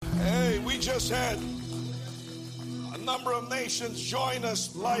just had a number of nations join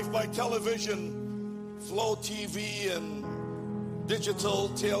us live by television, Flow TV and digital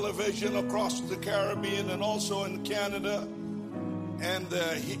television across the Caribbean and also in Canada and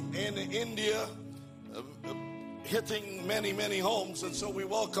in India, hitting many, many homes. And so we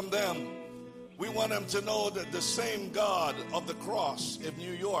welcome them. We want them to know that the same God of the cross in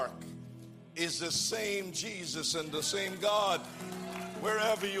New York is the same Jesus and the same God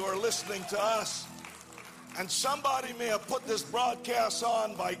wherever you are listening to us. And somebody may have put this broadcast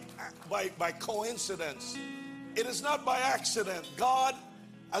on by coincidence. It is not by accident. God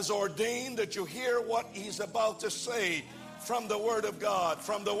has ordained that you hear what he's about to say from the Word of God,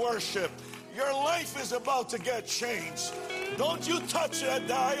 from the worship. Your life is about to get changed. Don't you touch that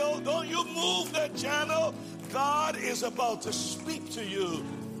dial. Don't you move that channel. God is about to speak to you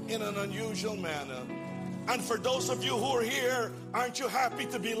in an unusual manner. And for those of you who are here, aren't you happy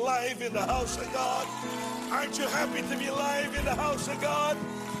to be live in the house of God? Aren't you happy to be live in the house of God?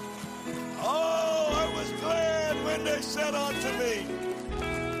 Oh, I was glad when they said unto me,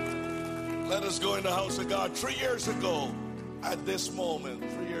 let us go in the house of God. 3 years ago, at this moment,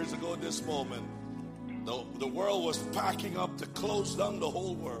 the world was packing up to close down the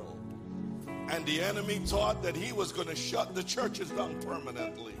whole world. And the enemy thought that he was going to shut the churches down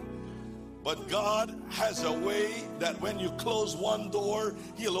permanently. But God has a way that when you close one door,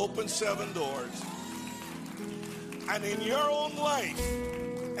 he'll open 7 doors. And in your own life,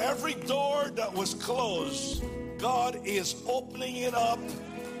 every door that was closed, God is opening it up.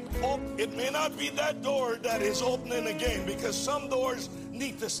 It may not be that door that is opening again, because some doors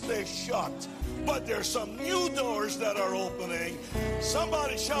need to stay shut. But there's some new doors that are opening.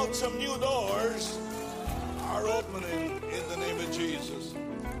 Somebody shout, some new doors are opening in the name of Jesus.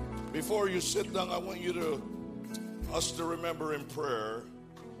 Before you sit down, I want us to remember in prayer.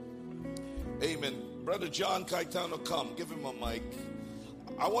 Amen. Brother John Caetano, come. Give him a mic.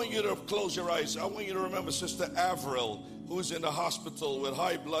 I want you to close your eyes. I want you to remember Sister Avril, who's in the hospital with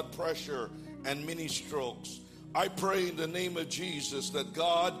high blood pressure and mini strokes. I pray in the name of Jesus that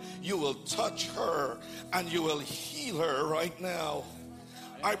God, you will touch her and you will heal her right now.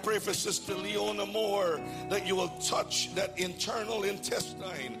 I pray for Sister Leona Moore that you will touch that internal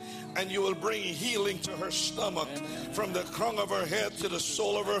intestine and you will bring healing to her stomach. Amen. From the crown of her head to the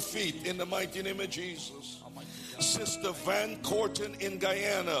sole of her feet in the mighty name of Jesus. Sister Van Corton in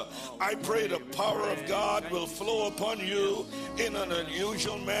Guyana, I pray the power of God will flow upon you in an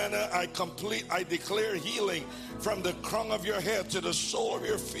unusual manner. I declare healing from the crown of your head to the sole of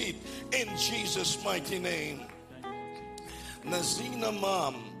your feet in Jesus' mighty name. Nazina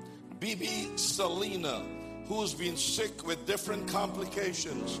Mom, Bibi Selena, who's been sick with different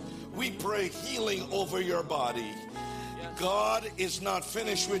complications, we pray healing over your body. God is not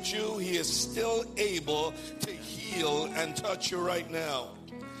finished with you. He is still able to heal and touch you right now.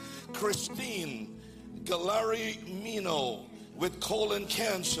 Christine Galarimino with colon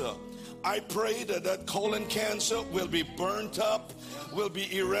cancer. I pray that colon cancer will be burnt up, will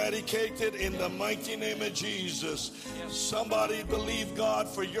be eradicated in the mighty name of Jesus. Somebody believe God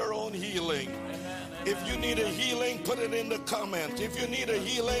for your own healing. If you need a healing, put it in the comment. If you need a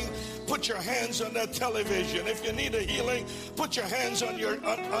healing, put your hands on that television. If you need a healing, put your hands on your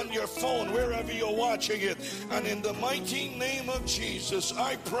phone, wherever you're watching it. And in the mighty name of Jesus,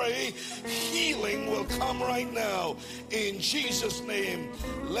 I pray healing will come right now. In Jesus' name,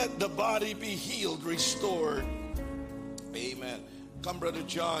 let the body be healed, restored. Amen. Come, Brother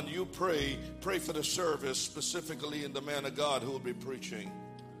John, you pray for the service, specifically in the man of God who will be preaching.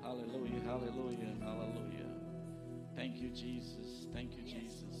 Hallelujah, hallelujah, hallelujah. Thank you, Jesus. Thank you,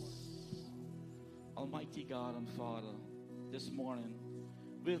 Jesus. Almighty God and Father, this morning,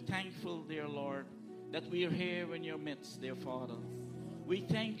 we're thankful, dear Lord, that we are here in your midst, dear Father. We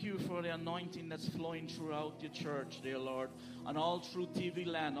thank you for the anointing that's flowing throughout your church, dear Lord, and all through TV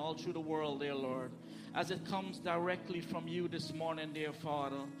land, all through the world, dear Lord, as it comes directly from you this morning, dear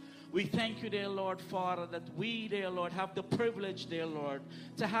Father. We thank you, dear Lord, Father, that we, dear Lord, have the privilege, dear Lord,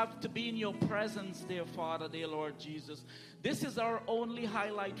 to be in your presence, dear Father, dear Lord Jesus. This is our only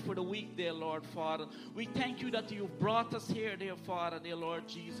highlight for the week, dear Lord, Father. We thank you that you've brought us here, dear Father, dear Lord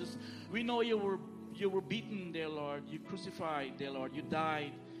Jesus. We know you were beaten, dear Lord. You crucified, dear Lord. You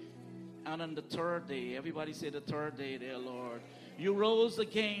died. And on the third day, everybody say the third day, dear Lord, you rose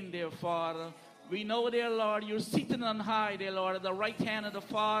again, dear Father. We know, dear Lord, you're sitting on high, dear Lord, at the right hand of the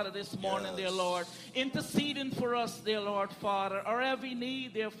Father this morning, dear Lord. Interceding for us, dear Lord, Father. Our every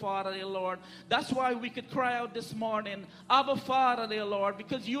need, dear Father, dear Lord. That's why we could cry out this morning, Abba, Father, dear Lord,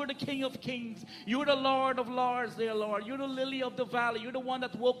 because you're the King of Kings. You're the Lord of Lords, dear Lord. You're the lily of the valley. You're the one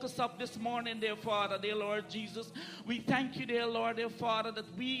that woke us up this morning, dear Father, dear Lord Jesus. We thank you, dear Lord, dear Father, that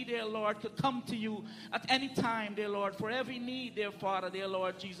we, dear Lord, could come to you at any time, dear Lord, for every need, dear Father, dear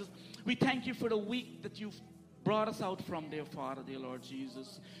Lord Jesus. We thank you for the week that you've brought us out from, dear Father, dear Lord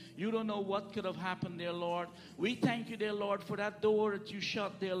Jesus. You don't know what could have happened, dear Lord. We thank you, dear Lord, for that door that you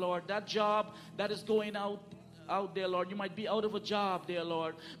shut, dear Lord. That job that is going out, dear Lord. You might be out of a job, dear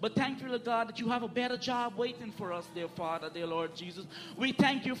Lord. But thank you, Lord God, that you have a better job waiting for us, dear Father, dear Lord Jesus. We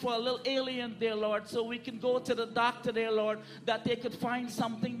thank you for a little alien, dear Lord, so we can go to the doctor, dear Lord, that they could find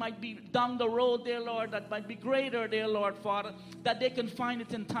something might be down the road, dear Lord, that might be greater, dear Lord, Father, that they can find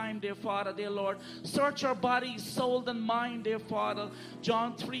it in time, dear Father, dear Lord. Search our body, soul, and mind, dear Father.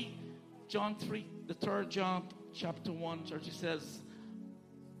 John 3, the 3rd John, chapter 1, church, he says,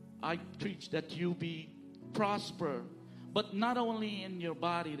 I preach that you be prosper, but not only in your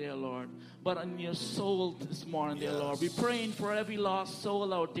body, dear Lord, but in your soul this morning, dear Lord. We're praying for every lost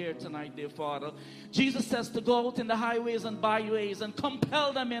soul out there tonight, dear Father. Jesus says to go out in the highways and byways and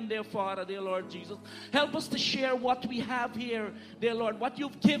compel them in, dear Father, dear Lord Jesus. Help us to share what we have here, dear Lord, what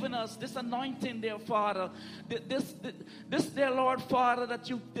you've given us, this anointing, dear Father, this dear Lord, Father,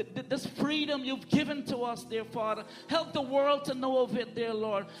 that this freedom you've given to us, dear Father. Help the world to know of it, dear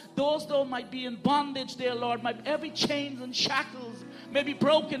Lord. Those, though, might be in bondage, dear Lord, every chains and shackles may be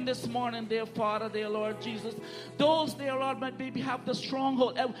broken this morning, dear Father, dear Lord Jesus. Those, dear Lord, might maybe have the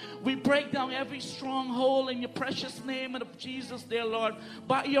stronghold. We break down every stronghold in your precious name of Jesus, dear Lord.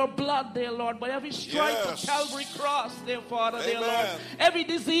 By your blood, dear Lord. By every stripe of Calvary cross, dear Father, dear Lord. Every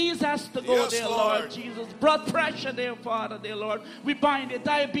disease has to go, dear Lord Jesus. Blood pressure, dear Father, dear Lord. We bind it.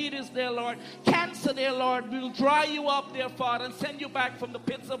 Diabetes, dear Lord. Cancer, dear Lord. We'll dry you up, dear Father, and send you back from the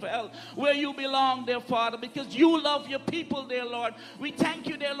pits of hell where you belong, dear Father, because you love your people, dear Lord. We thank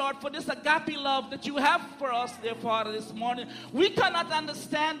you, dear Lord, for this agape love that you have for us, dear Father, this morning. We cannot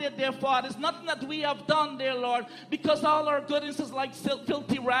understand it, dear Father. It's nothing that we have done, dear Lord, because all our goodness is like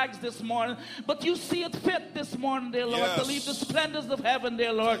filthy rags this morning. But you see it fit this morning, dear Lord, to leave the splendors of heaven,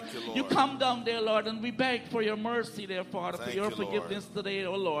 dear Lord. You come down, dear Lord, and we beg for your mercy, dear Father, for your forgiveness today,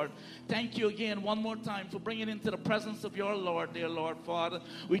 oh Lord. Thank you again one more time for bringing into the presence of your Lord, dear Lord, Father.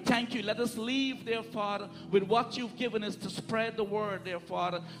 We thank you. Let us leave, dear Father, with what you've given us to spread the word, dear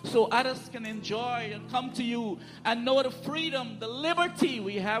Father, so others can enjoy and come to you and know the freedom, the liberty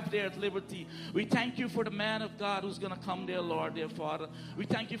we have there at Liberty. We thank you for the man of God who's going to come, dear Lord, dear Father. We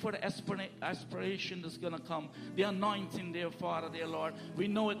thank you for the aspiration that's going to come, the anointing, dear Father, dear Lord. We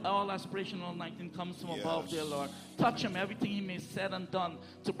know it all aspirational anointing comes from above, dear Lord. Touch him, everything he may said and done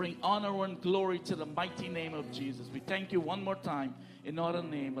to bring honor and glory to the mighty name of Jesus. We thank you one more time in the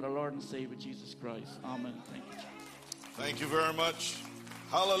name of our Lord and Savior Jesus Christ. Amen. Thank you. Thank you very much.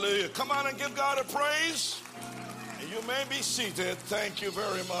 Hallelujah. Come on and give God a praise. And you may be seated. Thank you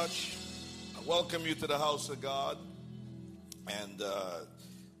very much. I welcome you to the house of God. And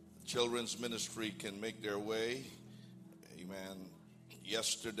children's ministry can make their way. Amen.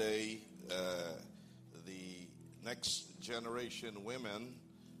 Yesterday, the next generation women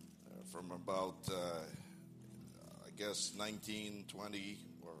from about, I guess, 19, 20,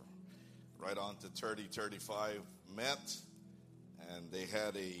 or right on to 30, 35 met. And they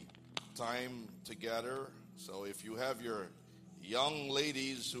had a time together. So if you have your young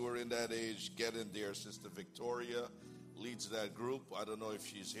ladies who are in that age, get in there. Sister Victoria leads that group. I don't know if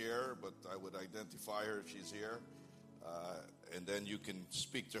she's here, but I would identify her if she's here. And then you can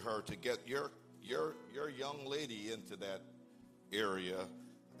speak to her to get your young lady into that area.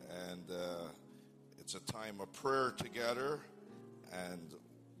 And it's a time of prayer together and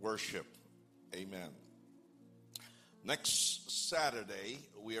worship. Amen. Next Saturday,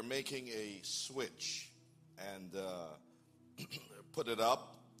 we are making a switch and put it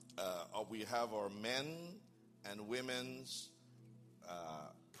up. We have our men and women's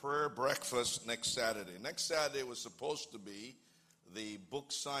prayer breakfast next Saturday. Next Saturday was supposed to be the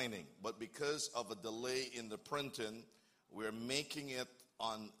book signing, but because of a delay in the printing, we're making it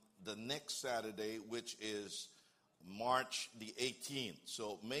on the next Saturday, which is March the 18th.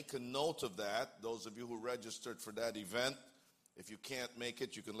 So make a note of that. Those of you who registered for that event, if you can't make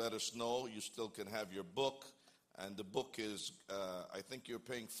it, you can let us know. You still can have your book. And the book is, I think you're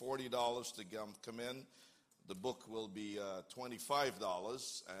paying $40 to come in. The book will be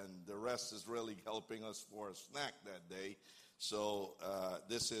 $25, and the rest is really helping us for a snack that day. So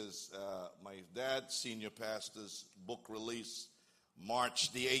this is my dad's senior pastor's book release,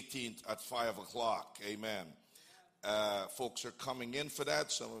 March the 18th at 5 o'clock. Amen. Folks are coming in for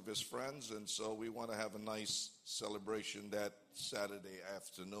that, some of his friends, and so we want to have a nice celebration that Saturday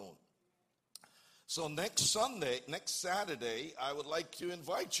afternoon. So next Saturday, I would like to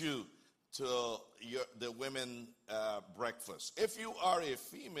invite you to the women breakfast. If you are a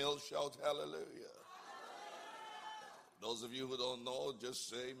female, shout hallelujah. Those of you who don't know, just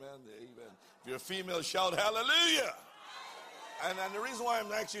say amen. Amen. If you're a female, shout hallelujah. And the reason why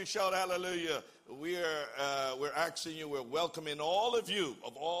I'm asking you to shout hallelujah, we're asking you, we're welcoming all of you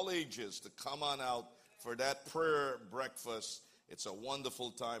of all ages to come on out for that prayer breakfast. It's a wonderful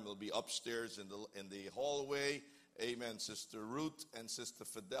time. It'll be upstairs in the hallway. Amen. Sister Ruth and Sister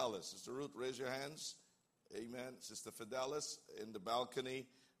Fidelis. Sister Ruth, raise your hands. Amen. Sister Fidelis in the balcony.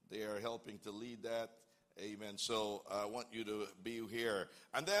 They are helping to lead that. Amen. So I want you to be here.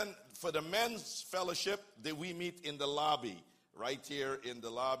 And then for the men's fellowship, we meet in the lobby, right here in the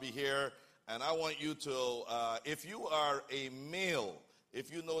lobby here. And I want you to, if you are a male,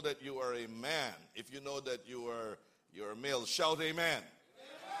 if you know that you are a man, if you know that you're a male, shout amen. Amen.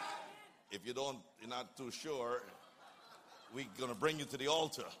 If you don't, you're not too sure, we're going to bring you to the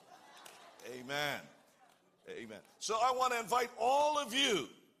altar. Amen. Amen. So I want to invite all of you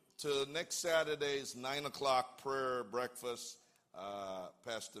to next Saturday's 9 o'clock prayer breakfast.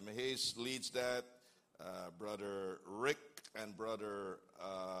 Pastor Mahesh leads that. Brother Rick and Brother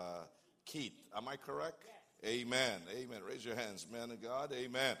Keith. Am I correct? Yes. Amen. Amen. Raise your hands, man of God.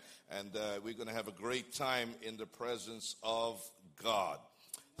 Amen. And we're going to have a great time in the presence of God.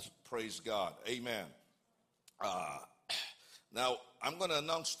 Praise God. Amen. Now, I'm going to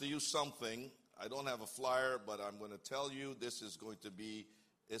announce to you something. I don't have a flyer, but I'm going to tell you this is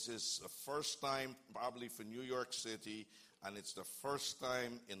the first time probably for New York City, and it's the first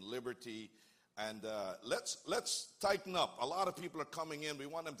time in Liberty. And let's tighten up. A lot of people are coming in. We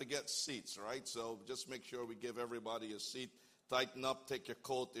want them to get seats, right? So just make sure we give everybody a seat. Tighten up. Take your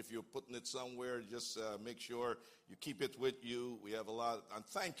coat. If you're putting it somewhere, just make sure you keep it with you. We have a lot. And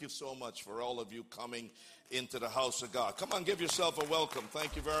thank you so much for all of you coming into the house of God. Come on, give yourself a welcome.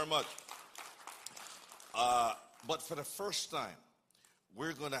 Thank you very much. But for the first time,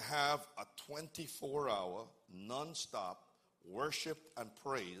 we're going to have a 24-hour, non-stop worship and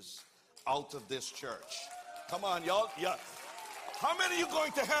praise out of this church. Come on, y'all. Yeah. How many of you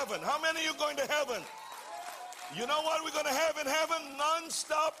going to heaven? How many of you going to heaven? You know what we're going to have in heaven?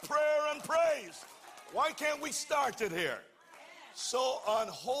 Non-stop prayer and praise. Why can't we start it here? So on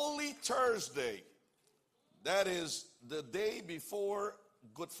Holy Thursday, that is the day before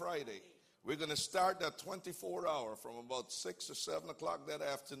Good Friday, we're going to start that 24-hour from about 6 or 7 o'clock that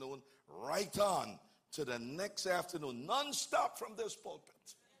afternoon right on to the next afternoon, non-stop from this pulpit.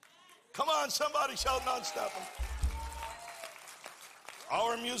 Come on, somebody shout non-stop.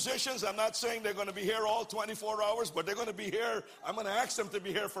 Our musicians, I'm not saying they're going to be here all 24 hours, but they're going to be here. I'm going to ask them to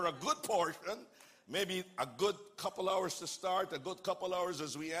be here for a good portion, maybe a good couple hours to start, a good couple hours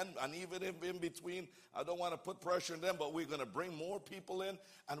as we end, and even if in between, I don't want to put pressure on them, but we're going to bring more people in,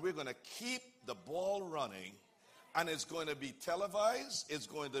 and we're going to keep the ball running, and it's going to be televised. It's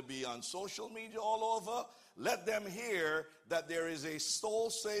going to be on social media all over. Let them hear that there is a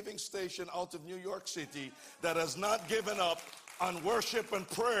soul-saving station out of New York City that has not given up on worship and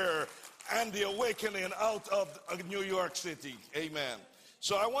prayer and the awakening out of New York City. Amen.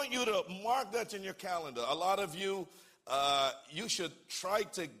 So I want you to mark that in your calendar. A lot of you, you should try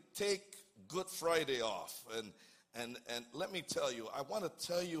to take Good Friday off. And let me tell you, I want to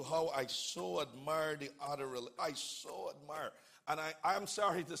tell you how I so admire the other religion. I so admire. And I'm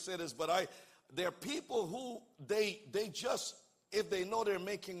sorry to say this, but there are people who they just, if they know they're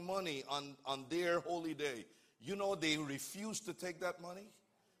making money on their holy day, you know they refuse to take that money.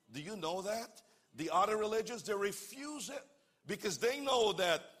 Do you know that? The other religions, they refuse it because they know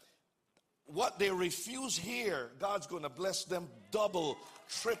that what they refuse here, God's going to bless them double,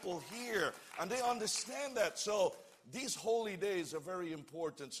 triple here. And they understand that. So these holy days are very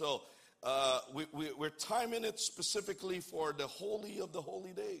important. So we're timing it specifically for the holy of the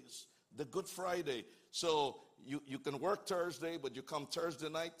holy days, the Good Friday. So you can work Thursday, but you come Thursday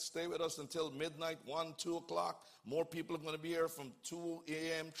night, stay with us until midnight, 1, 2 o'clock. More people are going to be here from 2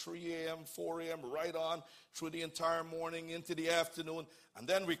 a.m., 3 a.m., 4 a.m., right on through the entire morning into the afternoon. And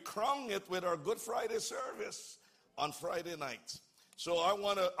then we crown it with our Good Friday service on Friday night. So I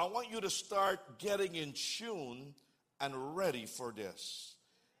want you to start getting in tune and ready for this.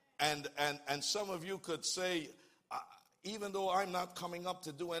 And some of you could say, even though I'm not coming up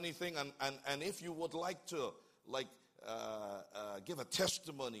to do anything, and if you would like to, give a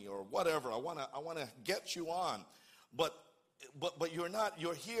testimony or whatever. I want to get you on, but you're not.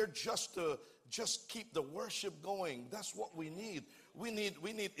 You're here just to keep the worship going. That's what we need. We need.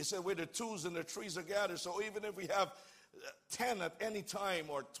 It said where the twos and the threes are gathered. So even if we have 10 at any time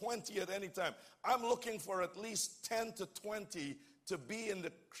or 20 at any time, I'm looking for at least 10 to 20 to be in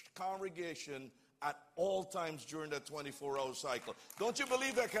the congregation at all times during that 24-hour cycle. Don't you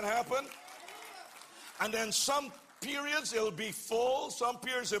believe that can happen? And then some periods it'll be full, some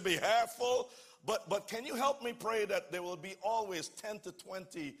periods it'll be half full. But can you help me pray that there will be always 10 to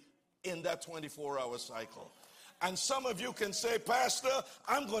 20 in that 24-hour cycle? And some of you can say, Pastor,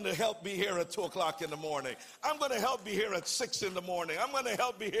 I'm going to help be here at 2 o'clock in the morning. I'm going to help be here at 6 in the morning. I'm going to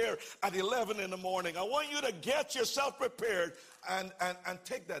help be here at 11 in the morning. I want you to get yourself prepared and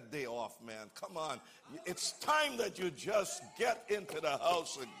take that day off, man. Come on. It's time that you just get into the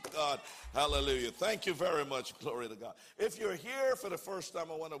house of God. Hallelujah. Thank you very much. Glory to God. If you're here for the first time,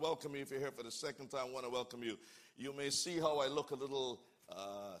 I want to welcome you. If you're here for the second time, I want to welcome you. You may see how I look a little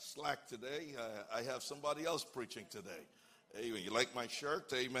slack today. I have somebody else preaching today. Hey, you like my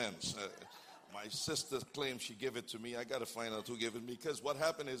shirt? Amen. My sister claims she gave it to me. I got to find out who gave it to me, because what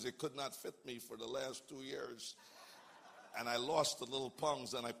happened is it could not fit me for the last 2 years. And I lost the little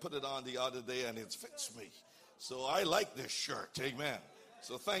pungs, and I put it on the other day, and it fits me. So I like this shirt. Amen.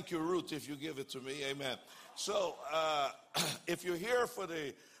 So thank you, Ruth, if you give it to me. Amen. So if you're here for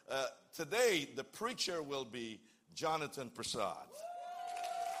the today, the preacher will be Jonathan Prasad.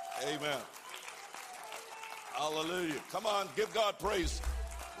 Amen. Hallelujah. Come on, give God praise.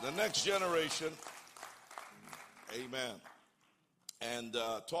 The next generation. Amen. And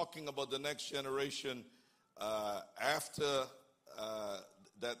talking about the next generation, after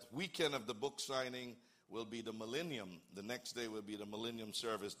that weekend of the book signing will be the millennium. The next day will be the millennium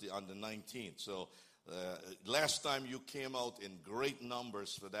service on the 19th. So last time you came out in great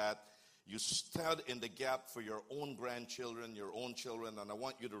numbers for that. You stood in the gap for your own grandchildren, your own children, and I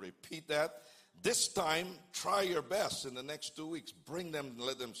want you to repeat that. This time, try your best in the next 2 weeks. Bring them and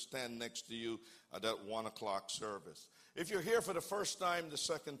let them stand next to you at that 1 o'clock service. If you're here for the first time, the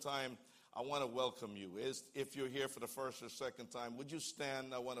second time, I want to welcome you. If you're here for the first or second time, would you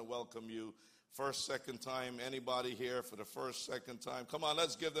stand? I want to welcome you. First, second time, anybody here for the first, second time? Come on,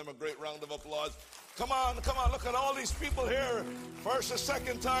 let's give them a great round of applause. Come on, look at all these people here. First or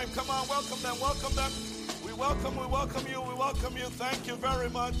second time, come on, welcome them. We welcome you. Thank you very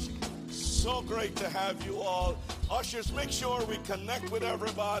much. So great to have you all. Ushers, make sure we connect with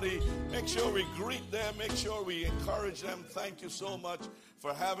everybody. Make sure we greet them. Make sure we encourage them. Thank you so much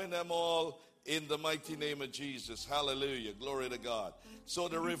for having them all in the mighty name of Jesus. Hallelujah. Glory to God. So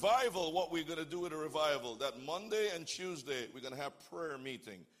the revival, what we're going to do with the revival, that Monday and Tuesday, we're going to have prayer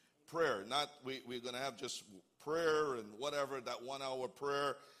meeting. Prayer, we're going to have just prayer and whatever, that 1 hour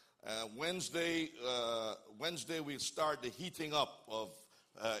prayer. Wednesday we start the heating up of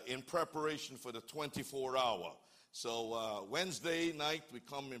in preparation for the 24 hour. So Wednesday night we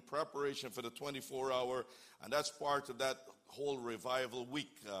come in preparation for the 24 hour, and that's part of that whole revival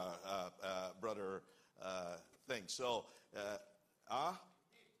week, brother thing. So,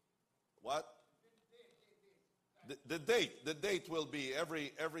 what? The date will be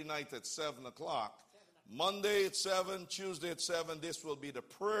every night at 7 o'clock. Monday at 7, Tuesday at 7. This will be the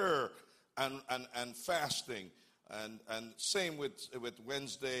prayer and fasting, and same with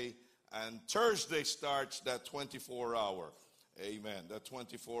Wednesday. And Thursday starts that 24 hour. Amen. That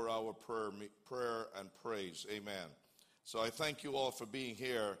 24 hour prayer and praise. Amen. So I thank you all for being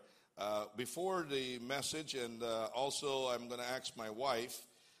here. Before the message, and also I'm going to ask my wife.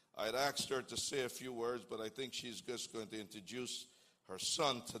 I'd asked her to say a few words, but I think she's just going to introduce her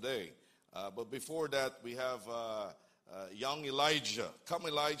son today. But before that, we have young Elijah. Come,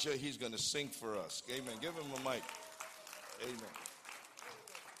 Elijah, he's going to sing for us. Amen. Give him a mic. Amen.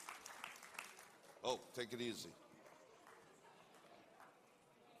 Oh, take it easy.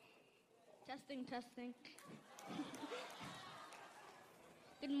 Testing.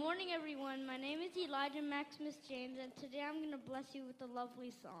 Good morning, everyone. My name is Elijah Maximus James, and today I'm going to bless you with a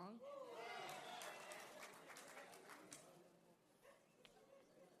lovely song.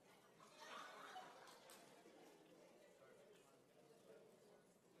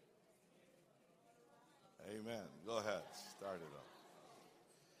 Amen. Go ahead. Start it up.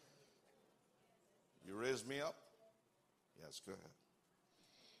 You raise me up? Yes, go ahead.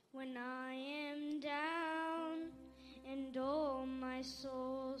 When I am down and oh, my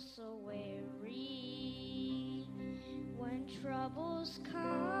soul so weary, when troubles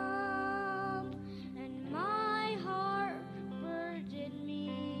come and my heart burden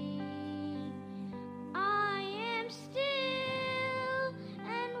me, I am still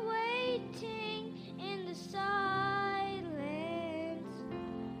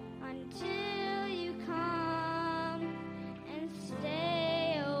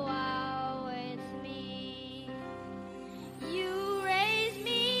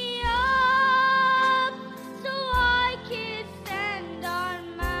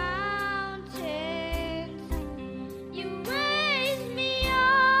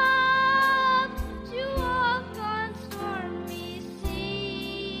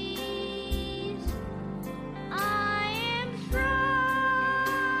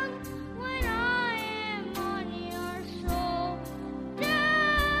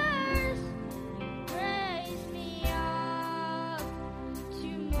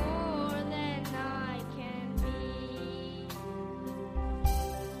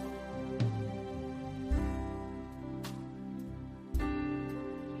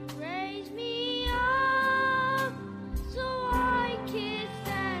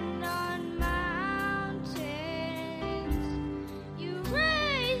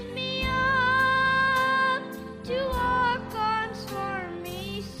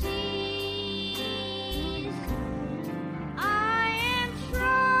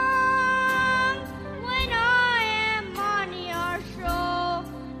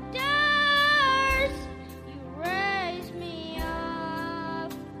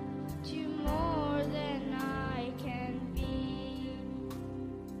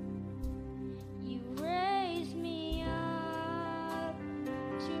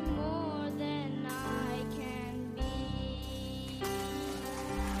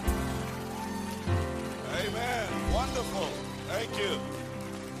Wonderful. Thank you.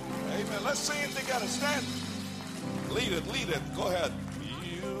 Amen. Let's sing it together. Stand. Lead it. Go ahead.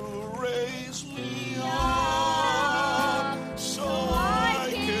 You raise me up so I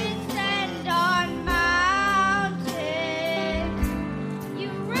can stand on mountains.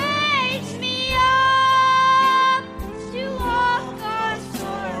 You raise me up to walk on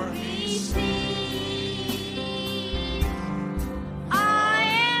stormy seas. I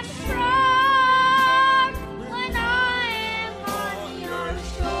am strong when I am on your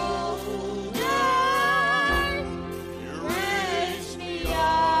shoulders. You raise me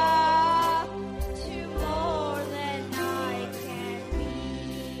up to more than I can be.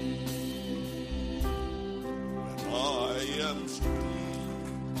 I am strong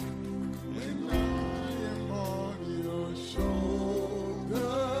when I am on your shoulders.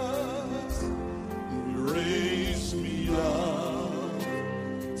 You raise me up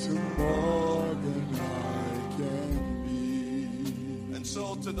to more than I can be. And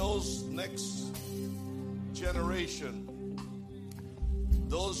so to those next generation,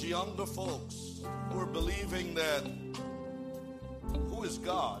 those younger folks who are believing that who is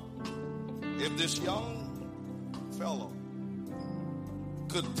God, if this young fellow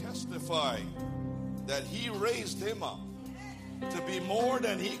could testify that he raised him up to be more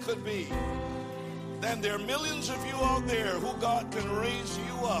than he could be, then there are millions of you out there who God can raise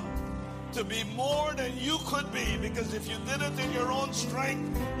you up to be more than you could be, because if you did it in your own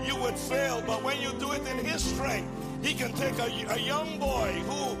strength, you would fail. But when you do it in his strength, he can take a young boy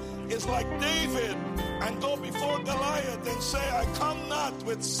who is like David and go before Goliath and say, I come not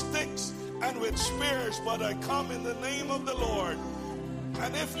with sticks and with spears, but I come in the name of the Lord.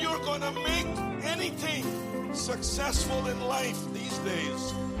 And if you're going to make anything successful in life these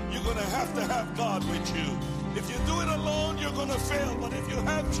days, you're going to have God with you. If you do it alone, you're going to fail. But if you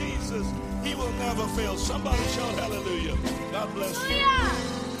have Jesus, he will never fail. Somebody shout hallelujah. God bless you.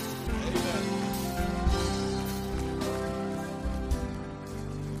 Amen.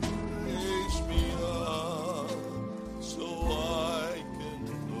 Raise me up so I can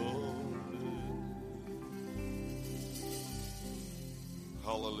hold it.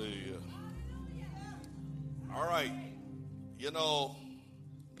 Hallelujah. All right. You know,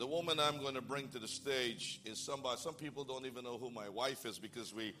 the woman I'm going to bring to the stage is somebody. Some people don't even know who my wife is,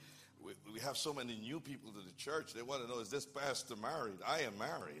 because we have so many new people to the church. They want to know, is this pastor married? I am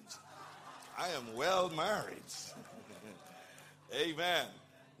married. I am well married. Amen.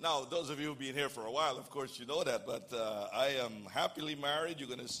 Now, those of you who've been here for a while, of course, you know that. But I am happily married. You're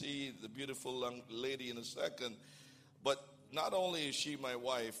going to see the beautiful young lady in a second. But not only is she my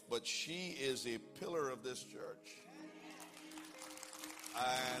wife, but she is a pillar of this church.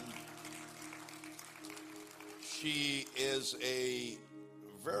 And she is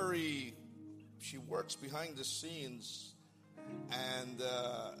she works behind the scenes, and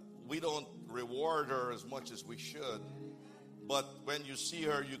we don't reward her as much as we should. But when you see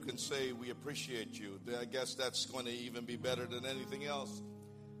her, you can say, we appreciate you. I guess that's going to even be better than anything else.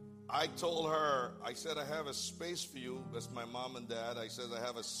 I told her, I said, I have a space for you. That's my mom and dad. I said, I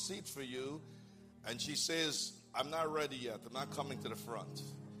have a seat for you. And she says, I'm not ready yet. I'm not coming to the front.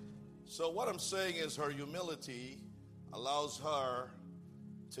 So what I'm saying is, her humility allows her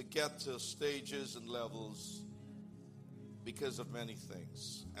to get to stages and levels because of many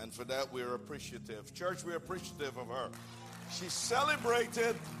things. And for that, we're appreciative. Church, we're appreciative of her. She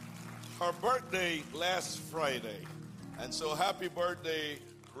celebrated her birthday last Friday. And so happy birthday,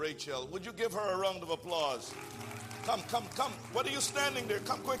 Rachel. Would you give her a round of applause? Come. What are you standing there?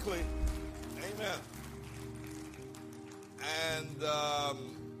 Come quickly. Amen. And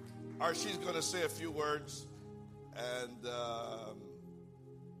she's going to say a few words, and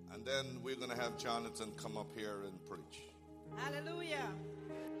then we're going to have Jonathan come up here and preach. Hallelujah.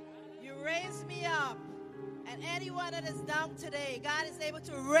 You raised me up, and anyone that is down today, God is able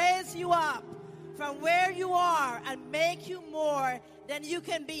to raise you up from where you are and make you more than you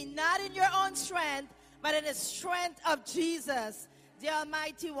can be, not in your own strength, but in the strength of Jesus, the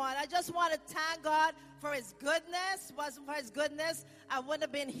Almighty One. I just want to thank God for his goodness. Wasn't for his goodness, I wouldn't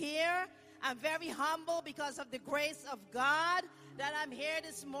have been here. I'm very humble because of the grace of God that I'm here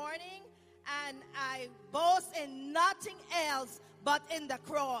this morning. And I boast in nothing else but in the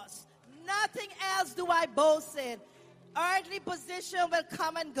cross. Nothing else do I boast in. Earthly position will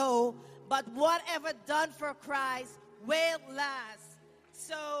come and go, but whatever done for Christ will last.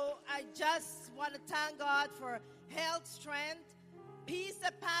 So I just want to thank God for health, strength, peace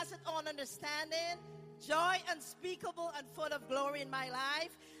that passeth all understanding, joy unspeakable and full of glory in my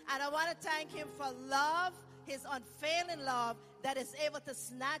life. And I want to thank him for love, his unfailing love that is able to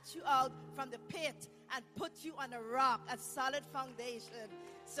snatch you out from the pit and put you on a rock, a solid foundation,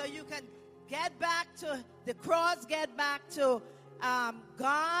 so you can get back to the cross, get back to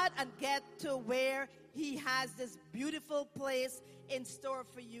God, and get to where He has this beautiful place in store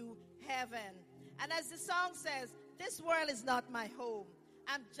for you, heaven. And as the song says, this world is not my home.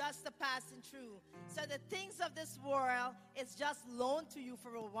 I'm just a passing through. So the things of this world is just loaned to you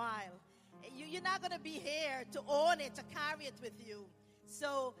for a while. You're not going to be here to own it, to carry it with you.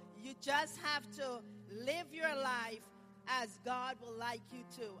 So you just have to live your life as God will like you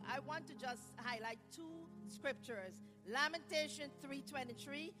to. I want to just highlight two scriptures. Lamentation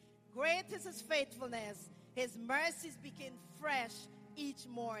 3:23. Great is His faithfulness. His mercies begin fresh each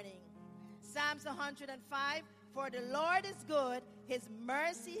morning. Psalms 105. For the Lord is good, His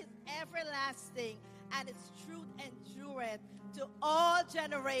mercy is everlasting, and His truth endureth to all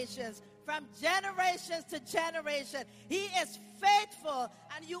generations. From generations to generation, He is faithful,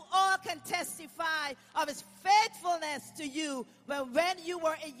 and you all can testify of His faithfulness to you. When you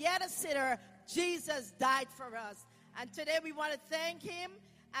were yet a sinner, Jesus died for us. And today we want to thank Him,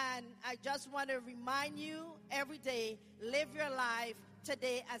 and I just want to remind you every day, live your life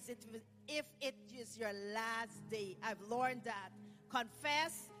today as if it is your last day. I've learned that.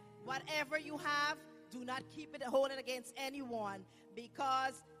 Confess whatever you have. Do not keep it, hold it against anyone,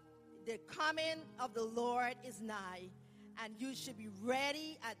 because the coming of the Lord is nigh, and you should be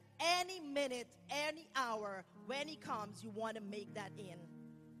ready at any minute, any hour. When He comes, you want to make that in.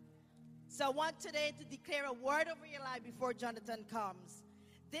 So I want today to declare a word over your life before Jonathan comes.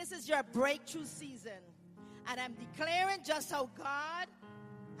 This is your breakthrough season, and I'm declaring just how God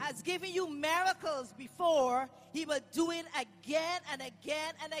has given you miracles before, He will do it again and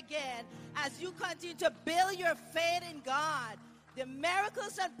again and again as you continue to build your faith in God. The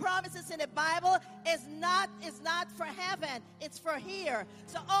miracles and promises in the Bible is not for heaven, it's for here.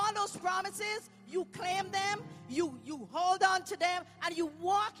 So all those promises, you claim them, you hold on to them, and you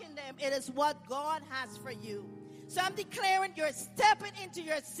walk in them. It is what God has for you. So I'm declaring you're stepping into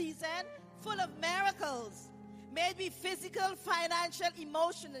your season full of miracles. May it be physical, financial,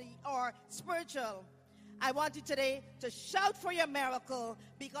 emotionally, or spiritual. I want you today to shout for your miracle,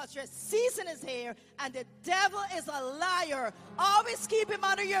 because your season is here and the devil is a liar. Always keep him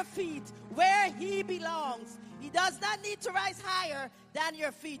under your feet where he belongs. He does not need to rise higher than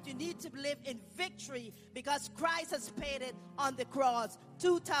your feet. You need to live in victory, because Christ has paid it on the cross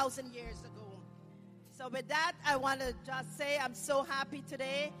 2,000 years ago. So with that, I want to just say I'm so happy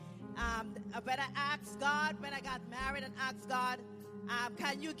today. When I asked God, when I got married and asked God,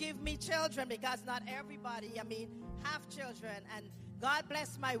 can you give me children? Because not everybody, have children. And God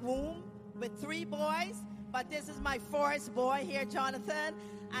blessed my womb with 3 boys. But this is my 4th boy here, Jonathan.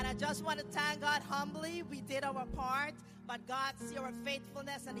 And I just want to thank God humbly. We did our part. But God see our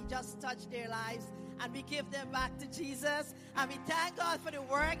faithfulness, and He just touched their lives. And we give them back to Jesus. And we thank God for the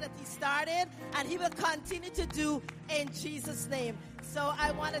work that He started, and He will continue to do in Jesus' name. So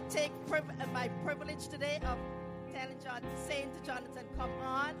I want to take my privilege today of saying to Jonathan, come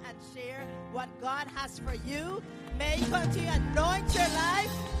on and share what God has for you. May He continue to anoint your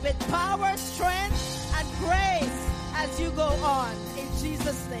life with power, strength, and grace as you go on. In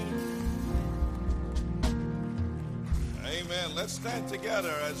Jesus' name. Amen. Let's stand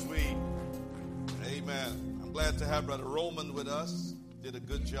together as we, amen. I'm glad to have Brother Roman with us. Did a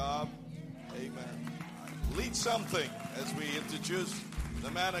good job. Amen. Lead something as we introduce the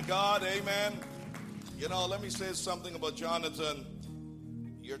man of God. Amen. You know, let me say something about Jonathan.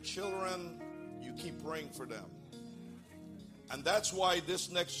 Your children, you keep praying for them. And that's why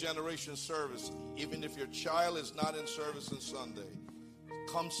this next generation service, even if your child is not in service on Sunday,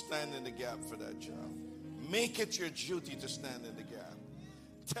 come stand in the gap for that child. Make it your duty to stand in the gap.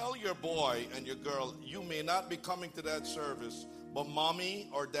 Tell your boy and your girl, you may not be coming to that service, but mommy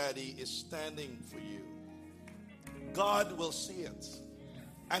or daddy is standing for you. God will see it,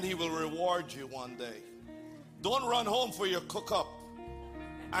 and He will reward you one day. Don't run home for your cook-up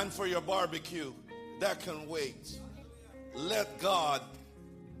and for your barbecue. That can wait. Let God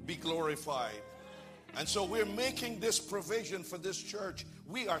be glorified. And so we're making this provision for this church.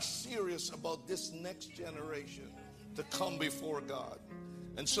 We are serious about this next generation to come before God.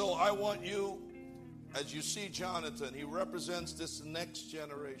 And so I want you, as you see Jonathan, he represents this next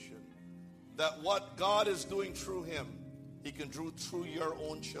generation. That what God is doing through him, He can do through your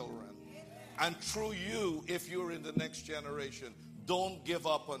own children. And through you, if you're in the next generation. Don't give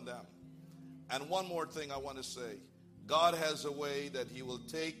up on them. And one more thing I want to say. God has a way that He will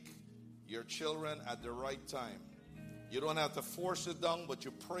take your children at the right time. You don't have to force it down, but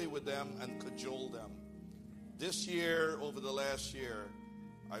you pray with them and cajole them. This year, over the last year,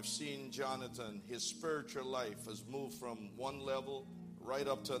 I've seen Jonathan, his spiritual life has moved from one level right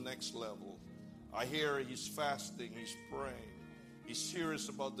up to the next level. I hear he's fasting, he's praying, he's serious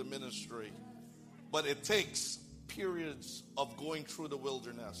about the ministry. But it takes periods of going through the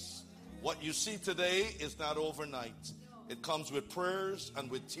wilderness. What you see today is not overnight. It comes with prayers and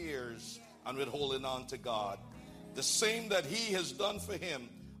with tears and with holding on to God. The same that he has done for him,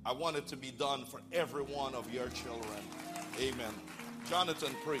 I want it to be done for every one of your children. Amen.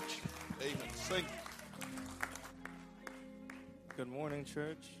 Jonathan, preach. Amen. Sing. Good morning,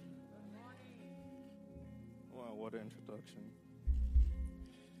 church. Wow, what an introduction.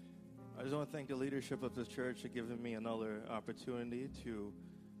 I just want to thank the leadership of this church for giving me another opportunity to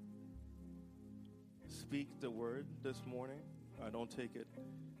speak the word this morning. I don't take it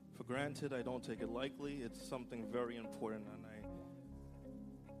for granted. I don't take it lightly. It's something very important, and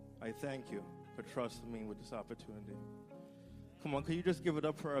I thank you for trusting me with this opportunity. Come on, can you just give it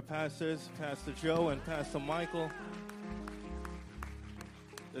up for our pastors, Pastor Joe and Pastor Michael?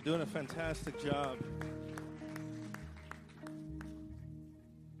 They're doing a fantastic job.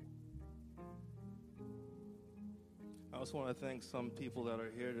 I also want to thank some people that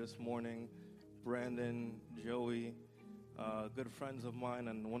are here this morning. Brandon, Joey, good friends of mine,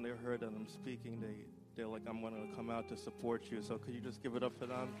 and when they heard that I'm speaking, they're like, I'm going to come out to support you. So could you just give it up for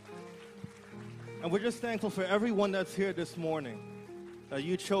them? And we're just thankful for everyone that's here this morning, that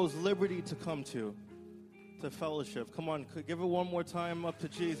you chose Liberty to come to fellowship. Come on, give it one more time up to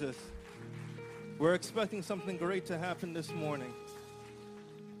Jesus. We're expecting something great to happen this morning.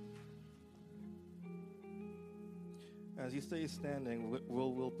 As you stay standing,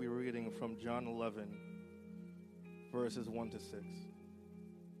 we'll be reading from John 11, verses 1 to 6.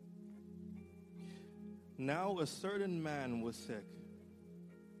 Now a certain man was sick,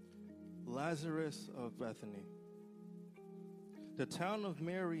 Lazarus of Bethany, the town of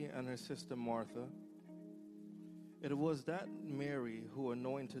Mary and her sister Martha. It was that Mary who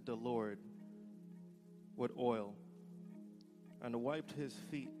anointed the Lord with oil and wiped his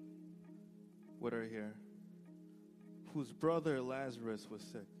feet with her hair, whose brother Lazarus was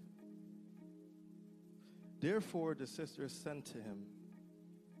sick. Therefore the sisters sent to him,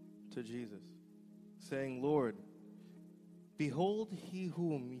 to Jesus, saying, Lord, behold, he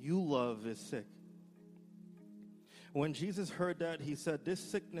whom you love is sick. When Jesus heard that, he said, this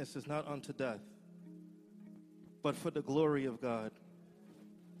sickness is not unto death, but for the glory of God,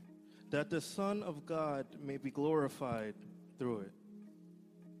 that the Son of God may be glorified through it.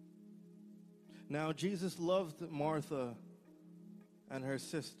 Now Jesus loved Martha and her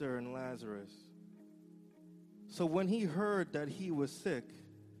sister and Lazarus. So when he heard that he was sick,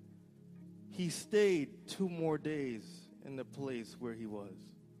 he stayed 2 more days in the place where he was.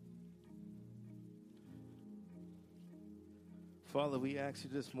 Father, we ask you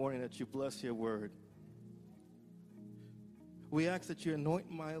this morning that you bless your word. We ask that you anoint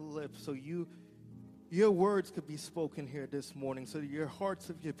my lips so your words could be spoken here this morning, so that your hearts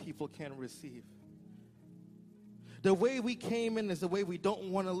of your people can receive. The way we came in is the way we don't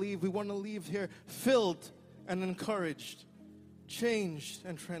want to leave. We want to leave here filled and encouraged, changed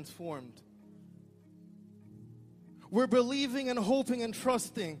and transformed. We're believing and hoping and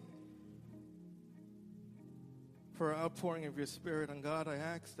trusting for an outpouring of your Spirit. And God, I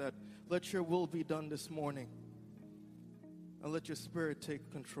ask that let your will be done this morning. And let your Spirit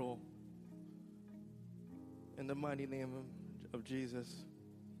take control. In the mighty name of Jesus.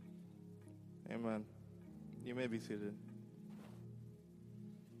 Amen. You may be seated.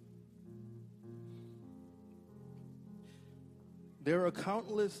 There are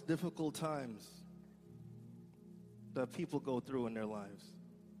countless difficult times that people go through in their lives.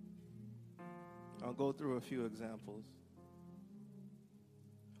 I'll go through a few examples.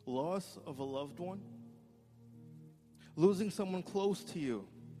 Loss of a loved one. Losing someone close to you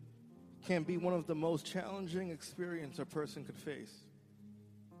can be one of the most challenging experiences a person could face.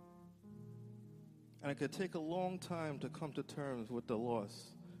 And it could take a long time to come to terms with the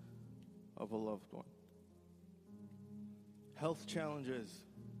loss of a loved one. Health challenges,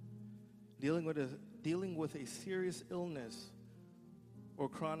 dealing with a serious illness or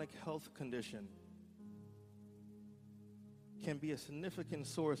chronic health condition can be a significant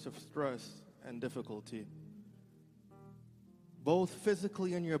source of stress and difficulty, both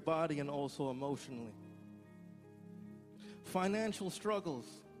physically in your body and also emotionally. Financial struggles,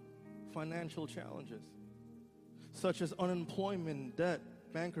 financial challenges, such as unemployment, debt,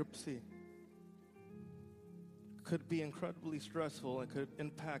 bankruptcy, could be incredibly stressful and could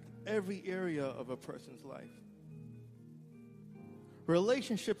impact every area of a person's life.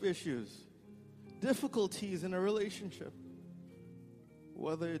 Relationship issues, difficulties in a relationship,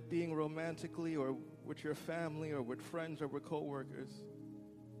 whether it being romantically or with your family or with friends or with coworkers.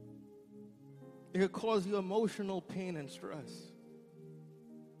 It could cause you emotional pain and stress.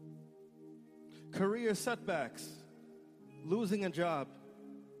 Career setbacks, losing a job,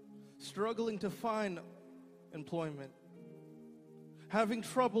 struggling to find employment, having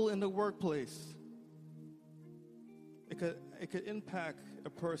trouble in the workplace. It could impact a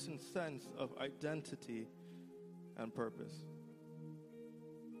person's sense of identity and purpose.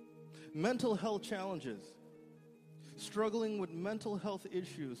 Mental health challenges, struggling with mental health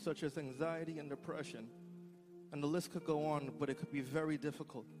issues such as anxiety and depression, and the list could go on, but it could be very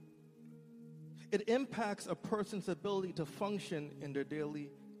difficult. It impacts a person's ability to function in their daily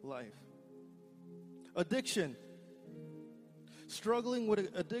life. Addiction. Struggling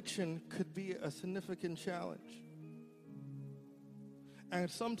with addiction could be a significant challenge, and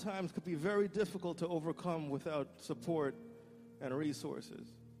sometimes could be very difficult to overcome without support and resources.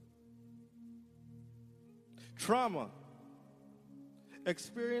 Trauma.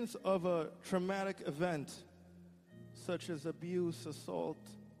 Experience of a traumatic event such as abuse, assault,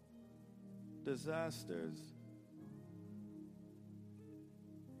 disasters.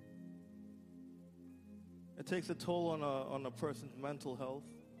 It takes a toll on a person's mental health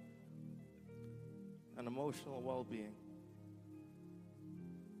and emotional well-being.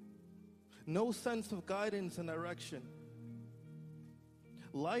 No sense of guidance and direction.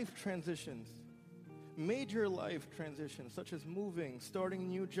 Life transitions, major life transitions such as moving, starting a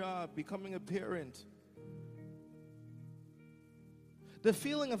new job, becoming a parent. The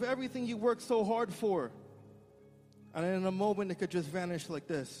feeling of everything you worked so hard for, and in a moment it could just vanish like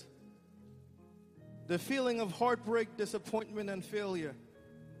this. The feeling of heartbreak, disappointment, and failure.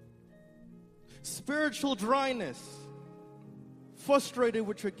 Spiritual dryness, frustrated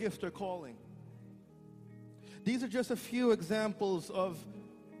with your gift or calling. These are just a few examples of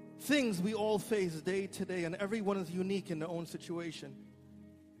things we all face day to day, and everyone is unique in their own situation.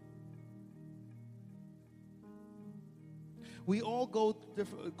 We all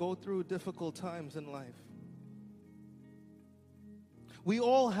go through difficult times in life. We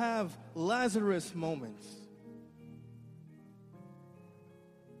all have Lazarus moments.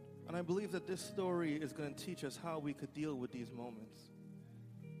 And I believe that this story is going to teach us how we could deal with these moments.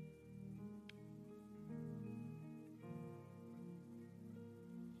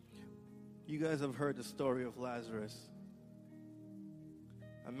 You guys have heard the story of Lazarus,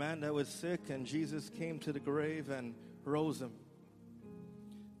 a man that was sick, and Jesus came to the grave and rose him.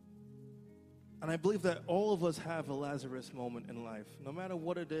 And I believe that all of us have a Lazarus moment in life, no matter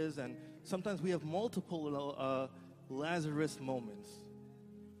what it is, and sometimes we have multiple Lazarus moments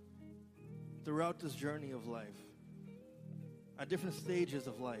throughout this journey of life, at different stages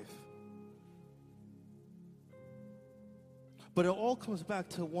of life. But it all comes back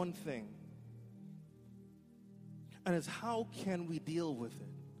to one thing, and it's how can we deal with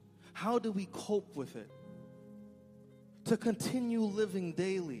it? How do we cope with it? To continue living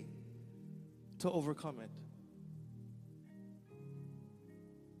daily, to overcome it.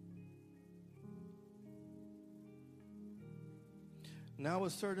 Now a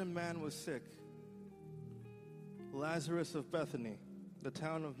certain man was sick, Lazarus of Bethany, the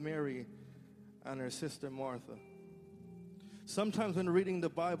town of Mary and her sister Martha. Sometimes when reading the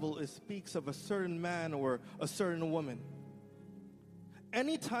Bible, it speaks of a certain man or a certain woman.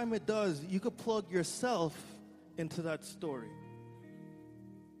 Anytime it does, you could plug yourself into that story.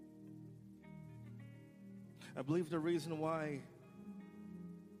 I believe the reason why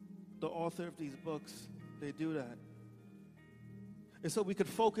the author of these books, they do that, is so we could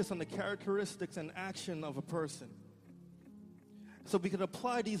focus on the characteristics and action of a person. So we could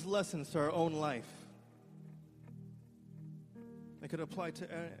apply these lessons to our own life. They could apply to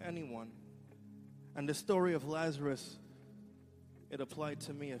anyone. And the story of Lazarus, it applied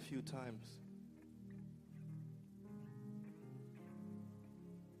to me a few times.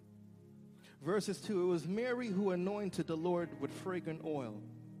 Verses 2, it was Mary who anointed the Lord with fragrant oil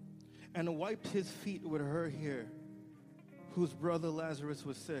and wiped his feet with her hair, whose brother Lazarus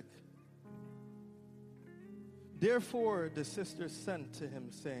was sick. Therefore the sisters sent to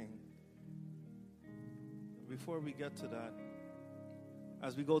him, saying, before we get to that,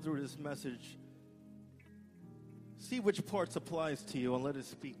 as we go through this message, see which parts applies to you and let it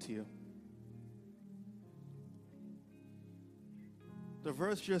speak to you. The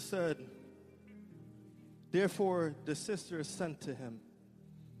verse just said, therefore the sisters sent to him.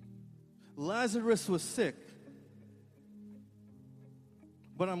 Lazarus was sick,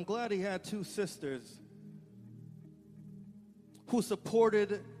 but I'm glad he had two sisters who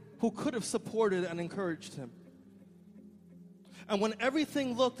could have supported and encouraged him. And when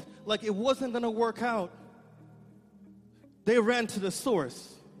everything looked like it wasn't going to work out, they ran to the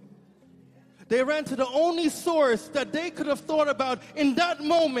source. They ran to the only source that they could have thought about in that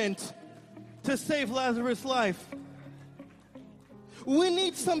moment to save Lazarus' life. We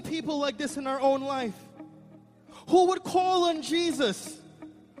need some people like this in our own life who would call on Jesus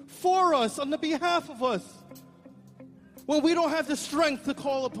for us, on the behalf of us, when we don't have the strength to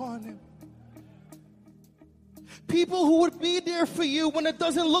call upon him. People who would be there for you when it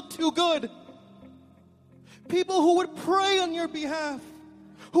doesn't look too good. People who would pray on your behalf,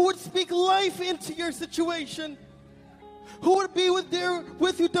 who would speak life into your situation, who would be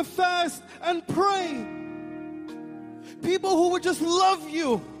with you to fast and pray. People who would just love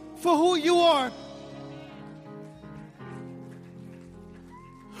you for who you are.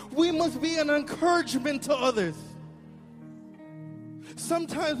 We must be an encouragement to others.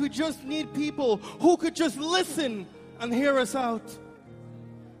 Sometimes we just need people who could just listen and hear us out.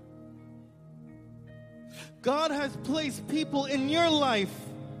 God has placed people in your life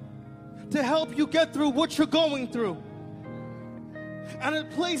to help you get through what you're going through. And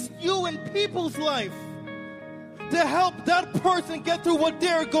it placed you in people's life to help that person get through what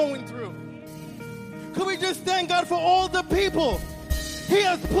they're going through. Could we just thank God for all the people he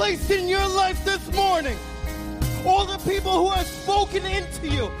has placed in your life this morning? All the people who have spoken into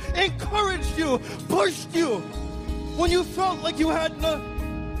you, encouraged you, pushed you when you felt like you had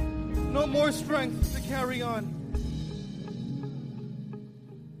no more strength to carry on.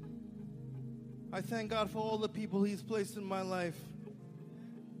 I thank God for all the people he's placed in my life.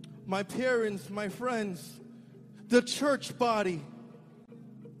 My parents, my friends, the church body.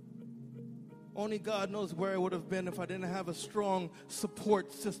 Only God knows where I would have been if I didn't have a strong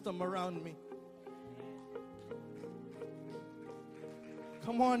support system around me.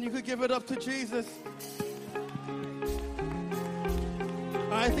 Come on, you could give it up to Jesus.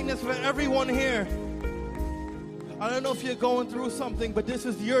 I think that's for everyone here. I don't know if you're going through something, but this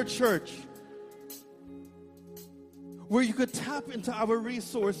is your church where you could tap into our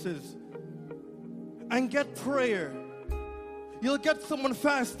resources and get prayer. You'll get someone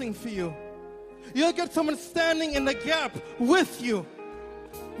fasting for you. You'll get someone standing in the gap with you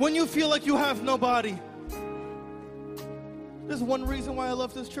when you feel like you have nobody. There's one reason why I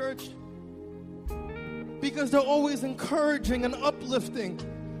love this church. Because they're always encouraging and uplifting.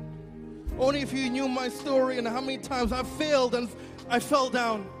 Only if you knew my story and how many times I failed and I fell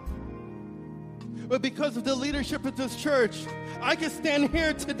down. But because of the leadership of this church, I can stand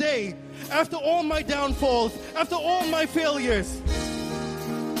here today after all my downfalls, after all my failures.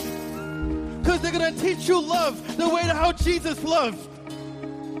 Because they're going to teach you love the way to how Jesus loved.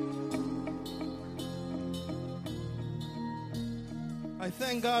 I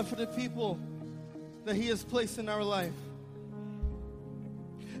thank God for the people that he has placed in our life.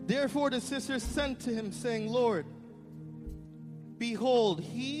 Therefore the sisters sent to him, saying, Lord, behold,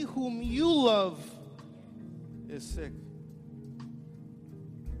 he whom you love is sick.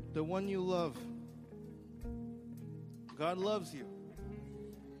 The one you love. God loves you.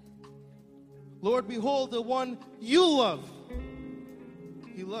 Lord, behold, the one you love.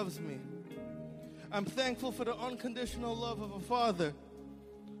 He loves me. I'm thankful for the unconditional love of a father.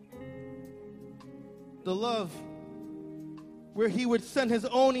 The love where he would send his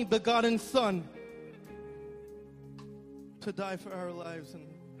only begotten son to die for our lives and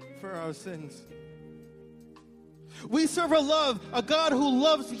for our sins. We serve a God who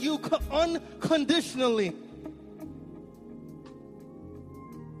loves you unconditionally.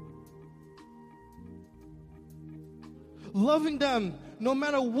 Loving them no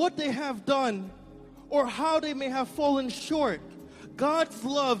matter what they have done or how they may have fallen short. God's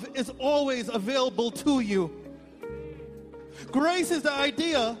love is always available to you. Grace is the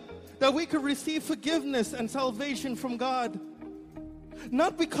idea that we could receive forgiveness and salvation from God.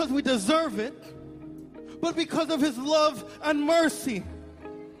 Not because we deserve it, but because of his love and mercy.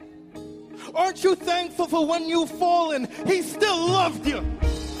 Aren't you thankful for when you've fallen, he still loved you?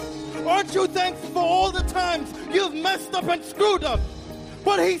 Aren't you thankful for all the times you've messed up and screwed up,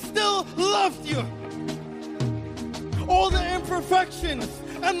 but he still loved you? All the imperfections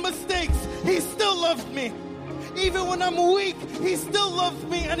and mistakes, he still loved me. Even when I'm weak, he still loves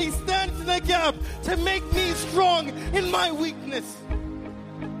me, and he stands in the gap to make me strong in my weakness.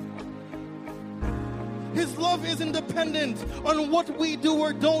 His love isn't dependent on what we do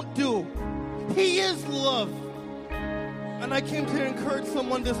or don't do. He is love. And I came to encourage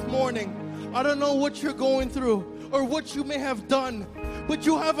someone this morning. I don't know what you're going through or what you may have done, but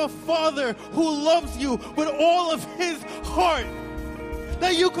you have a Father who loves you with all of his heart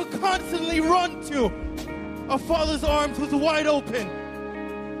that you could constantly run to. A father's arms was wide open.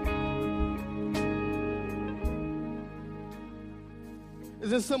 Is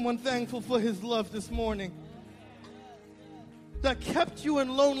there someone thankful for his love this morning? That kept you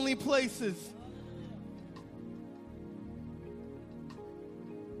in lonely places.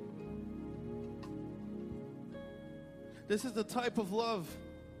 This is the type of love.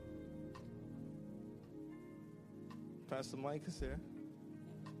 Pastor Mike is here.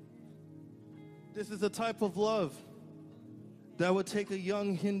 This is the type of love that would take a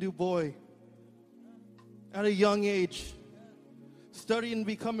young Hindu boy at a young age, study and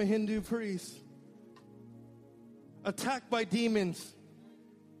become a Hindu priest, attacked by demons,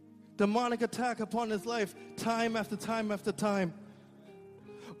 demonic attack upon his life, time after time after time.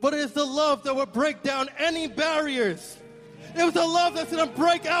 But it is the love that will break down any barriers. It was the love that's going to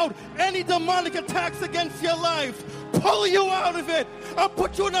break out any demonic attacks against your life, pull you out of it, and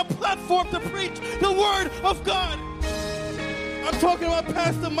put you on a platform to preach the word of God. I'm talking about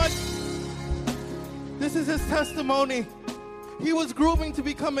Pastor Mike. This is his testimony. He was grooming to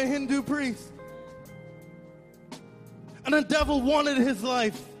become a Hindu priest, and the devil wanted his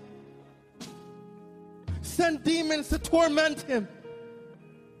life, sent demons to torment him.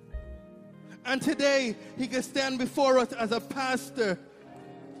 And today, he can stand before us as a pastor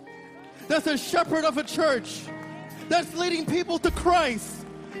that's a shepherd of a church, that's leading people to Christ,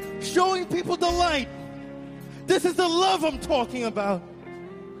 showing people the light. This is the love I'm talking about.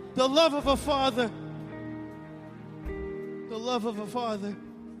 The love of a father. The love of a father.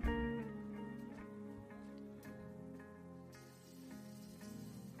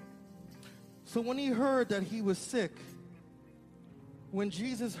 So when he heard that he was sick, when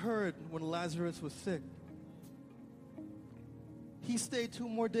Jesus heard when Lazarus was sick, he stayed 2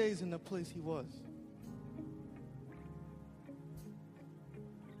 more days in the place he was.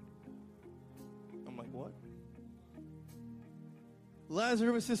 I'm like, what?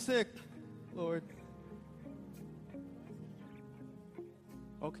 Lazarus is sick, Lord.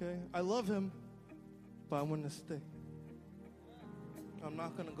 Okay, I love him, but I'm going to stay. I'm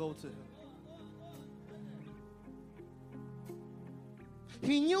not going to go to him.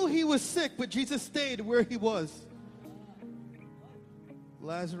 He knew he was sick, but Jesus stayed where he was.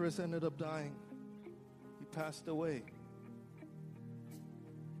 Lazarus ended up dying. He passed away.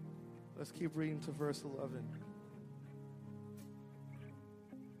 Let's keep reading to verse 11.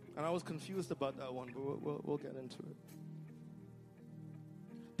 And I was confused about that one, but we'll get into it.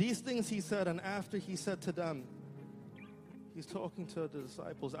 These things he said, and after he said to them, he's talking to the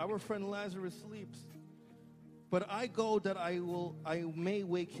disciples, our friend Lazarus sleeps, but I go that I may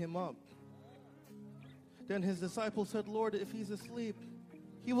wake him up. Then his disciples said, Lord, if he's asleep,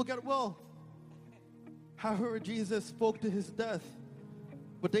 he will get well. However, Jesus spoke to his death,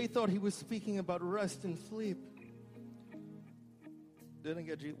 but they thought he was speaking about rest and sleep. They didn't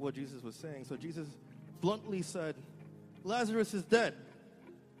get what Jesus was saying, so Jesus bluntly said, Lazarus is dead.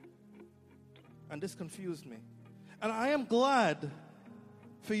 And this confused me. And I am glad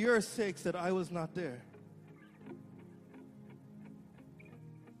for your sakes that I was not there.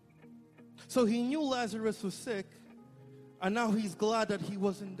 So he knew Lazarus was sick, and now he's glad that he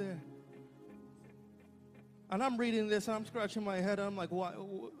wasn't there. And I'm reading this, and I'm scratching my head, and I'm like, why?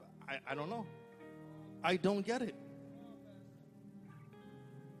 I don't know. I don't get it.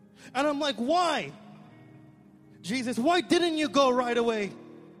 And I'm like, why? Jesus, why didn't you go right away?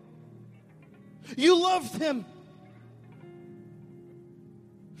 You loved him.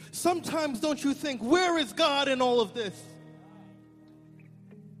 Sometimes don't you think, where is God in all of this?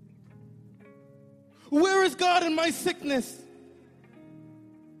 Where is God in my sickness?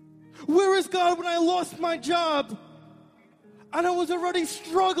 Where is God when I lost my job and I was already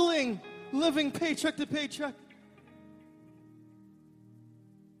struggling, living paycheck to paycheck?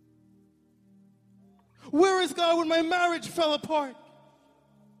 Where is God when my marriage fell apart?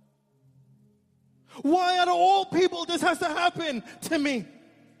 Why out of all people this has to happen to me?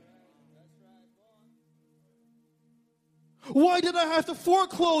 Why did I have to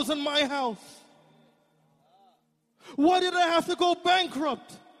foreclose on my house? Why did I have to go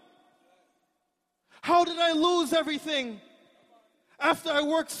bankrupt? How did I lose everything after I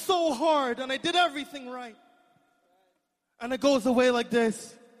worked so hard and I did everything right? And it goes away like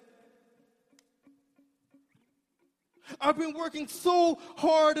this. I've been working so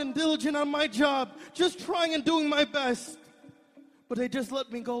hard and diligent on my job, just trying and doing my best, but they just let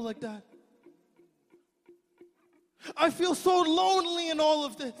me go like that. I feel so lonely in all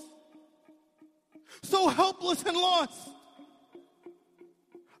of this. So helpless and lost.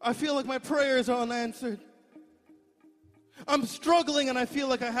 I feel like my prayers are unanswered. I'm struggling and I feel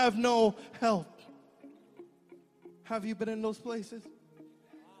like I have no help. Have you been in those places?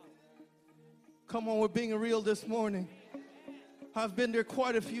 Come on, we're being real this morning. I've been there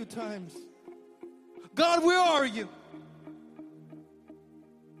quite a few times. God, where are you?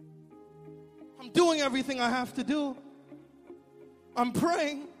 I'm doing everything I have to do. I'm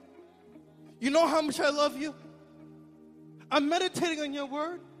praying. You know how much I love you? I'm meditating on your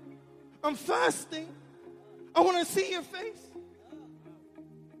word. I'm fasting. I want to see your face.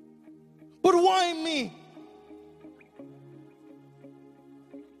 But why me?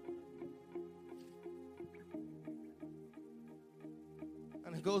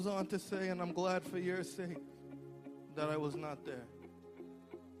 And it goes on to say, and I'm glad for your sake that I was not there.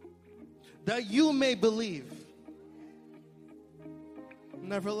 That you may believe.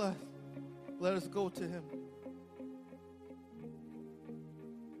 Nevertheless, let us go to him.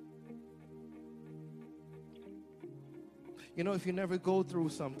 You know, if you never go through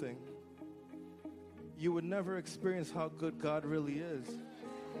something, you would never experience how good God really is.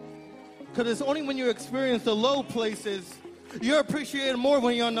 Because it's only when you experience the low places, you appreciate it more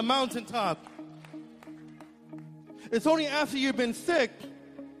when you're on the mountaintop. It's only after you've been sick,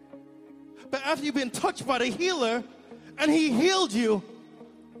 but after you've been touched by the healer, and he healed you,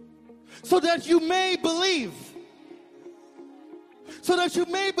 so that you may believe. So that you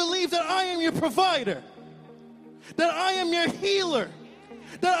may believe that I am your provider. That I am your healer.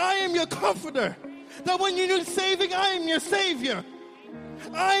 That I am your comforter. That when you need saving, I am your savior.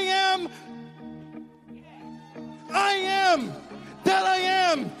 I am that I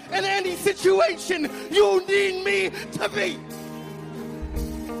am in any situation you need me to be.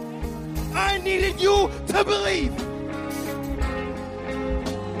 I needed you to believe.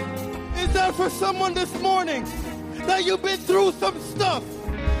 Is that for someone this morning that you've been through some stuff,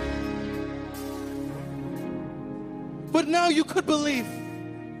 but now you could believe?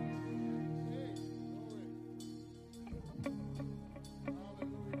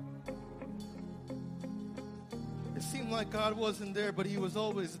 It seemed like God wasn't there, but he was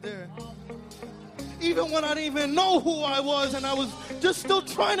always there. Even when I didn't even know who I was and I was just still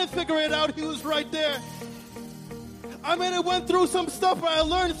trying to figure it out, he was right there. I mean, I went through some stuff where I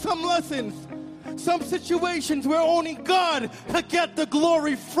learned some lessons, some situations where only God could get the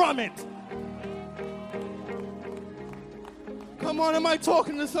glory from it. Come on, am I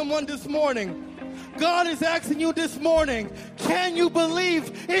talking to someone this morning? God is asking you this morning, can you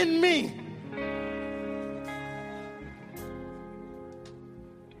believe in me?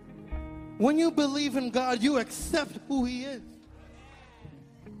 When you believe in God, you accept who he is.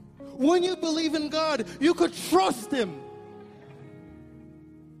 When you believe in God, you could trust him.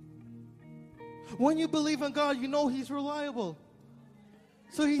 When you believe in God, you know he's reliable.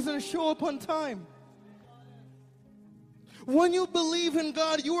 So he's going to show up on time. When you believe in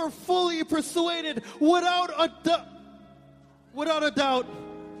God, you are fully persuaded without a doubt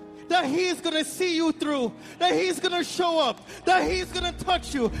that he's going to see you through, that he's going to show up, that he's going to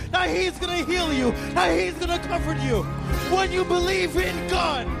touch you, that he's going to heal you, that he's going to comfort you. When you believe in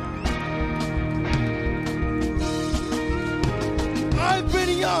God, I've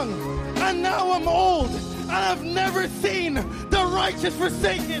been young, and now I'm old, and I've never seen the righteous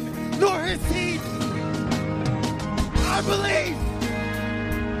forsaken, nor his seed. I believe.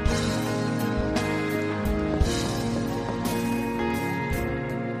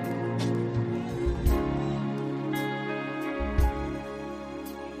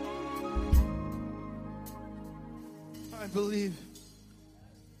 I believe.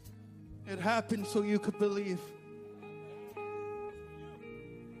 It happened so you could believe.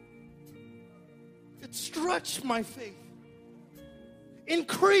 It stretched my faith,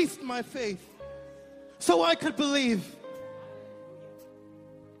 increased my faith, so I could believe.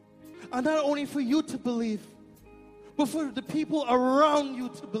 And not only for you to believe, but for the people around you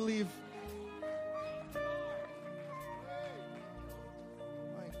to believe.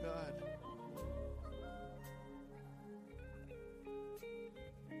 My God.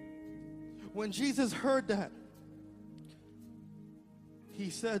 When Jesus heard that, he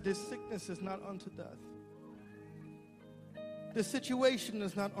said, this sickness is not unto death. This situation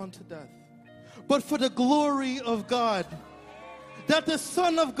is not unto death, but for the glory of God, that the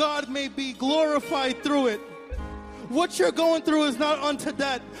Son of God may be glorified through it. What you're going through is not unto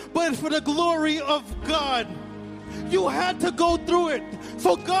death, but for the glory of God. You had to go through it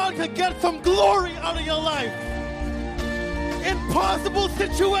so God could get some glory out of your life. Impossible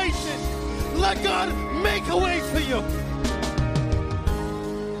situation, let God make a way for you.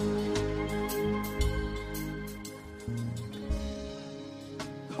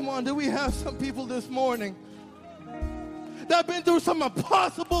 Come on, do we have some people this morning that have been through some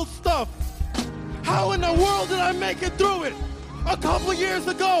impossible stuff, How in the world did I make it through it a couple years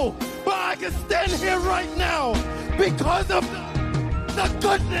ago? But I can stand here right now because of the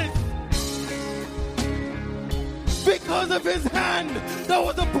goodness. Because of his hand that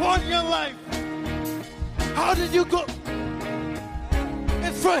was upon your life. How did you go?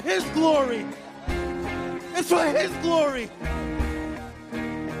 It's for his glory. It's for his glory.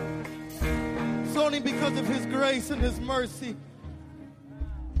 It's only because of his grace and his mercy.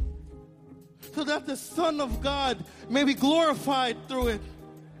 So that the Son of God may be glorified through it.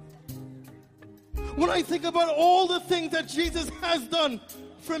 When I think about all the things that Jesus has done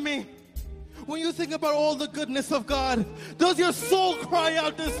for me, when you think about all the goodness of God, does your soul cry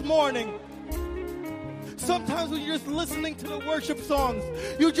out this morning? Sometimes when you're just listening to the worship songs,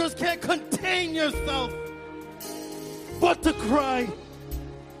 you just can't contain yourself but to cry.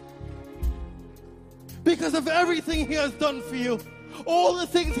 Because of everything he has done for you, all the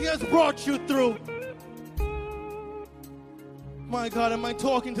things he has brought you through. My God, am I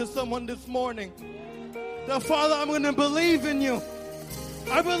talking to someone this morning? That, Father, I'm going to believe in you.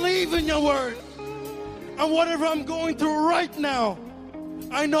 I believe in your word. And whatever I'm going through right now,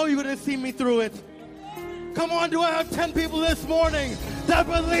 I know you're going to see me through it. Come on, do I have 10 people this morning that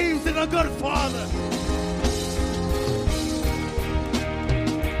believes in a good Father?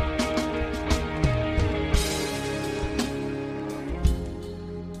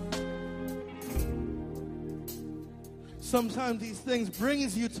 Sometimes these things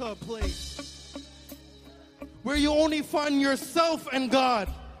brings you to a place where you only find yourself and God.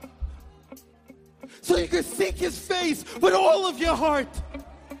 So you can seek his face with all of your heart.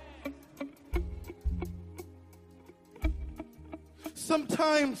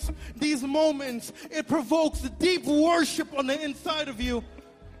 Sometimes these moments, it provokes deep worship on the inside of you.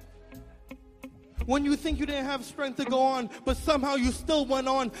 When you think you didn't have strength to go on, but somehow you still went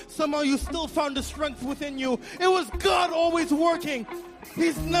on. Somehow you still found the strength within you. It was God always working.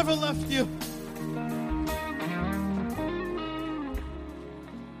 He's never left you.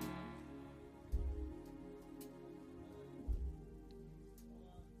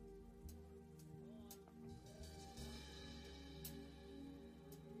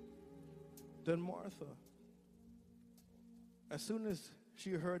 Then Martha, as soon as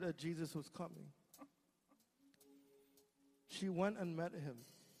she heard that Jesus was coming, she went and met him.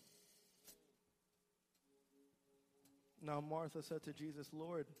 Now Martha said to Jesus,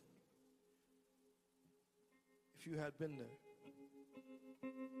 Lord, if you had been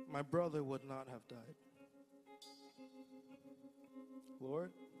there, my brother would not have died.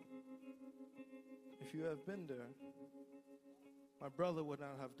 Lord, if you have been there, my brother would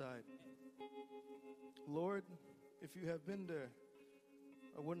not have died. Lord, if you have been there,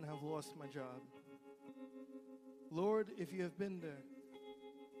 I wouldn't have lost my job. Lord, if you have been there,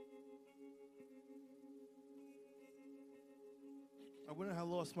 I wouldn't have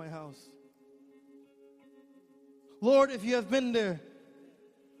lost my house. Lord, if you have been there,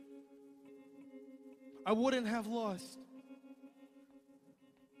 I wouldn't have lost.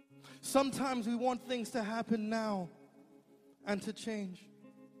 Sometimes we want things to happen now and to change.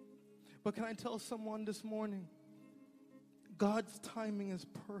 But can I tell someone this morning, God's timing is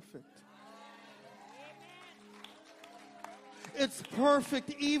perfect. It's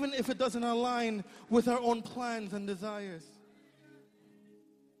perfect even if it doesn't align with our own plans and desires.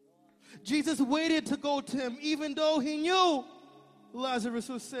 Jesus waited to go to him even though he knew Lazarus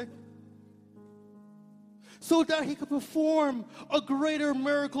was sick, so that he could perform a greater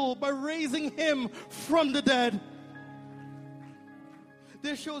miracle by raising him from the dead.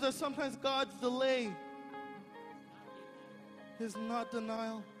 This shows that sometimes God's delay is not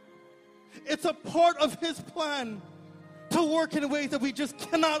denial. It's a part of his plan to work in ways that we just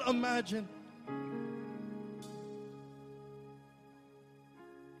cannot imagine.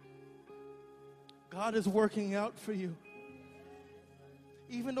 God is working out for you.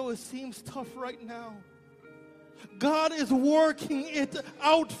 Even though it seems tough right now, God is working it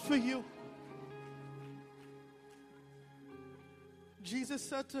out for you. Jesus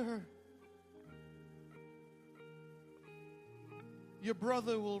said to her, your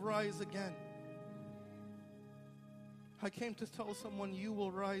brother will rise again. I came to tell someone, you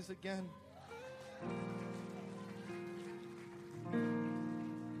will rise again.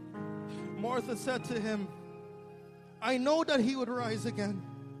 Martha said to him, I know that he would rise again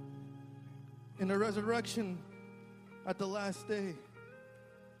in the resurrection at the last day.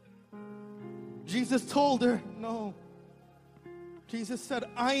 Jesus told her, no. Jesus said,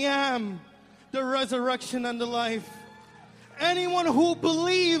 I am the resurrection and the life. Anyone who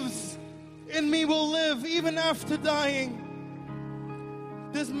believes in me will live even after dying.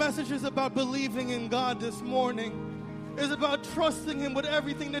 This message is about believing in God this morning. It's about trusting Him with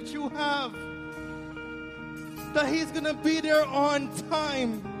everything that you have. That He's going to be there on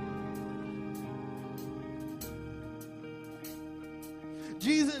time.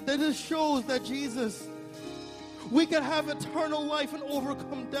 Jesus, that just shows that Jesus, we can have eternal life and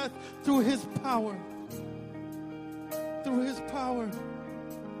overcome death through His power. Through His power.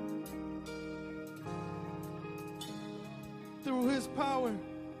 Through His power.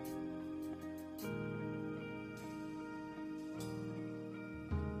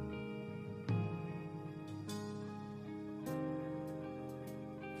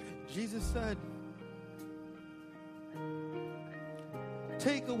 Jesus said,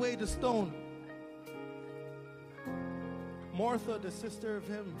 take away the stone. Martha, the sister of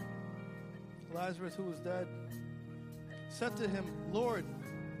him, Lazarus, who was dead, said to him, Lord,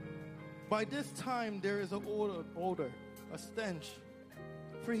 by this time there is an odor, a stench,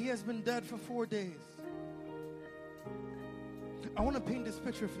 for he has been dead for 4 days. I want to paint this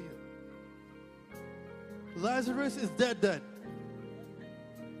picture for you. Lazarus is dead. Dead.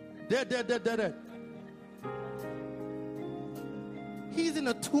 He's in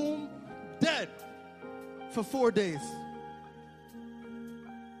a tomb, dead, for 4 days.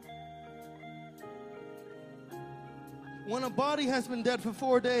 When a body has been dead for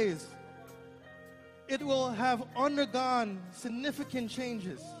 4 days, it will have undergone significant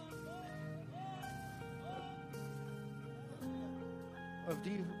changes of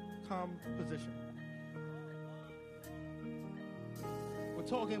decomposition. We're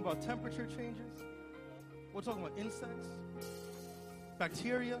talking about temperature changes. We're talking about insects,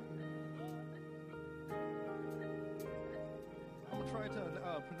 bacteria. I'm going to try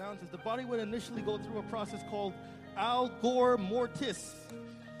to pronounce this. The body would initially go through a process called algor mortis,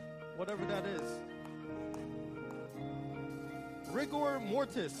 whatever that is. Rigor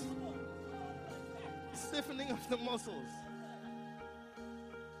mortis, stiffening of the muscles.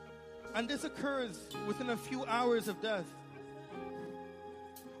 And this occurs within a few hours of death.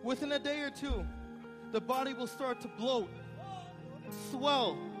 Within a day or two, the body will start to bloat,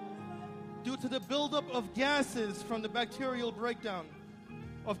 swell, due to the buildup of gases from the bacterial breakdown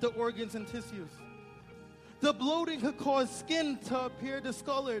of the organs and tissues. The bloating could cause skin to appear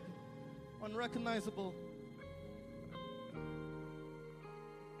discolored, unrecognizable.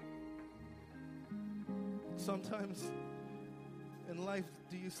 Sometimes in life,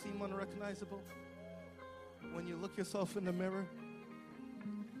 do you seem unrecognizable? When you look yourself in the mirror,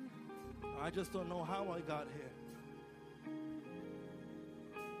 I just don't know how I got here.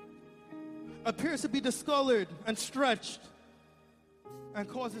 Appears to be discolored and stretched and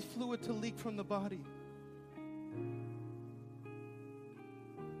causes fluid to leak from the body.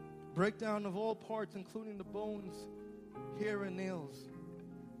 Breakdown of all parts, including the bones, hair, and nails.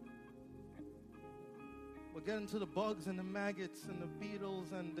 We'll get into the bugs and the maggots and the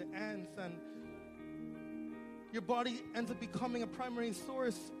beetles and the ants, and your body ends up becoming a primary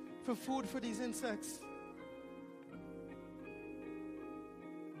source for food for these insects.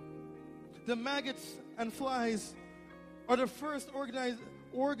 The maggots and flies are the first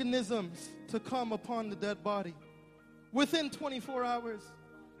organisms to come upon the dead body. Within 24 hours,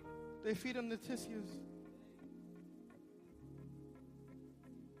 they feed on the tissues.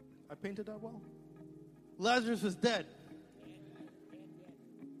 I painted that well. Lazarus was dead.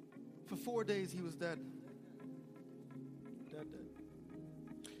 For 4 days he was dead. Dead.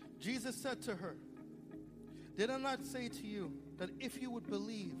 Jesus said to her, did I not say to you that if you would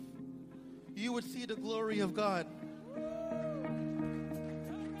believe, you would see the glory of God?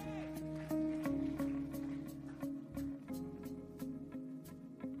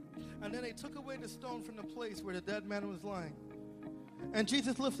 And then they took away the stone from the place where the dead man was lying. And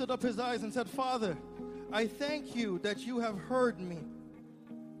Jesus lifted up his eyes and said, Father, I thank you that you have heard me.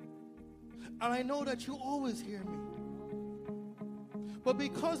 And I know that you always hear me. But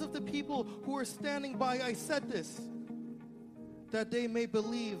because of the people who are standing by, I said this, that they may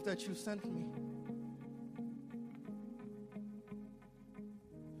believe that you sent me.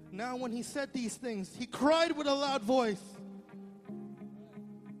 Now when he said these things, he cried with a loud voice,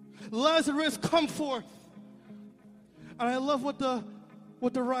 Lazarus, come forth. And I love what the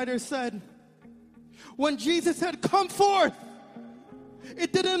writer said. When Jesus had come forth,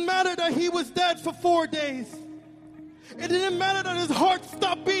 it didn't matter that he was dead for 4 days. It didn't matter that his heart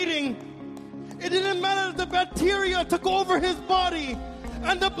stopped beating. It didn't matter that the bacteria took over his body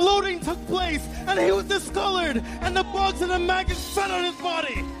and the bloating took place and he was discolored and the bugs and the maggots fed on his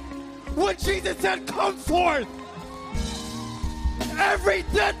body. When Jesus said, come forth, every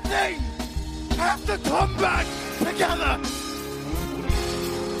dead thing has to come back together.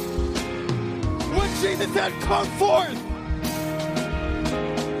 Jesus said, come forth.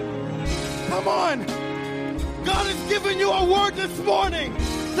 Come on. God has given you a word this morning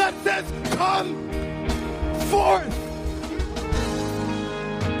that says, come forth.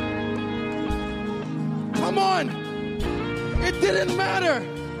 Come on. It didn't matter.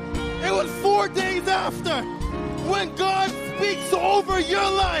 It was 4 days after. When God speaks over your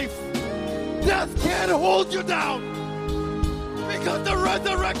life, death can't hold you down. Because the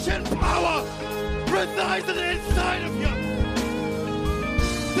resurrection power resides on the inside of you.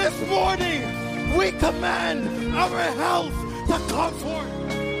 This morning, we command our health to come forth.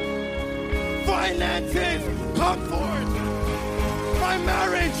 Finances, come forth. My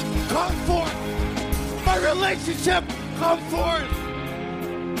marriage, come forth. My relationship, come forth.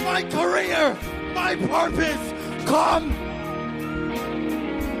 My career, my purpose, come.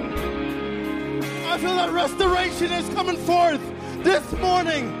 I feel that restoration is coming forth this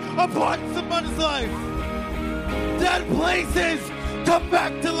morning upon somebody's life. Dead places come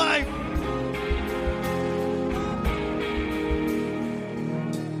back to life.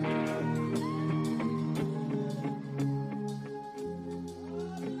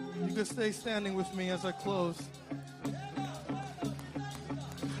 You can stay standing with me as I close.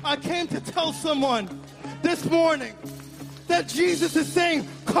 I came to tell someone this morning that Jesus is saying,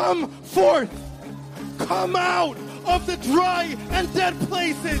 come forth. Come out of the dry and dead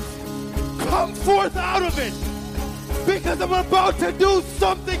places. Come forth out of it. Because I'm about to do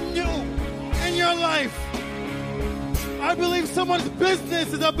something new in your life. I believe someone's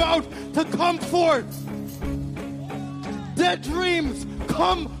business is about to come forth. Dead dreams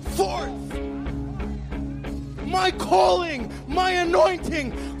come forth. My calling, my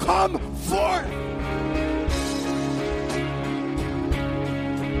anointing, come forth.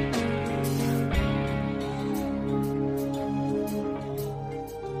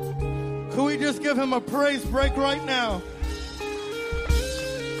 Could we just give him a praise break right now?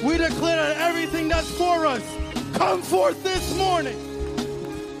 We declare that everything that's for us come forth this morning.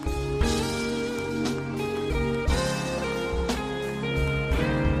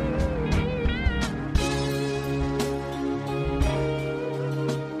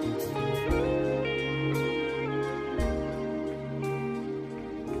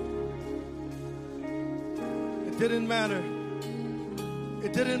 It didn't matter.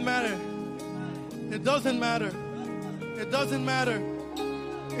 It didn't matter. It doesn't matter. It doesn't matter.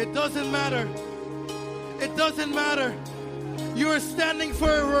 It doesn't matter. It doesn't matter. You are standing for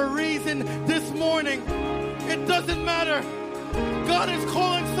a reason this morning. It doesn't matter. God is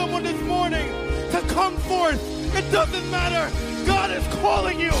calling someone this morning to come forth. It doesn't matter. God is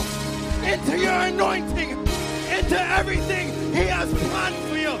calling you into your anointing, into everything He has planned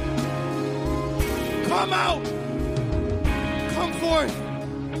for you. Come out. Come forth.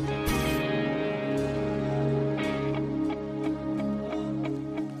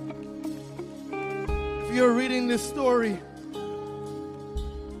 If you're reading this story,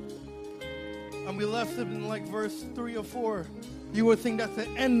 and we left it in like verse 3 or 4, you would think that's the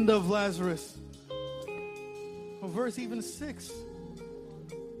end of Lazarus. Or verse even 6.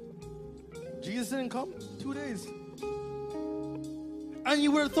 Jesus didn't come 2 days. And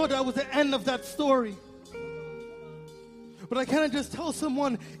you would have thought that was the end of that story. But I cannot just tell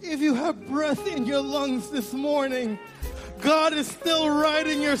someone, if you have breath in your lungs this morning, God is still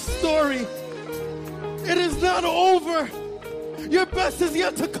writing your story. It is not over. Your best is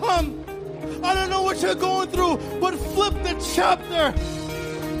yet to come. I don't know what you're going through, but flip the chapter.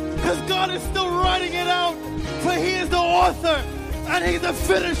 Because God is still writing it out. For He is the author and He's the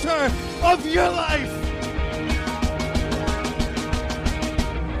finisher of your life.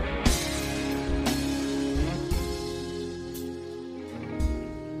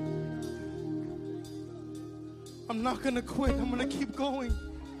 I'm not going to quit. I'm going to keep going.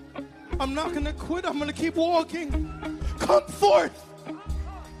 I'm not going to quit. I'm going to keep walking. Come forth.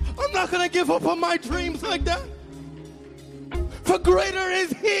 I'm not going to give up on my dreams like that. For greater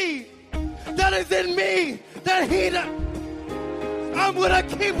is He that is in me than he that... I'm going to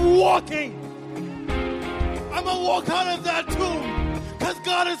keep walking. I'm going to walk out of that tomb because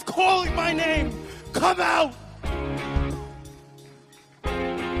God is calling my name. Come out. I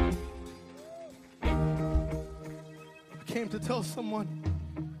came to tell someone,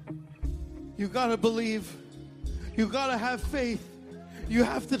 you got to believe. You got to have faith. You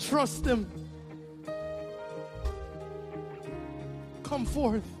have to trust Him. Come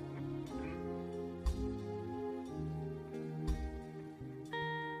forth.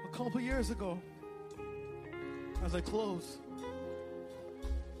 A couple years ago, as I close,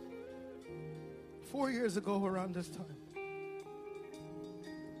 4 years ago around this time,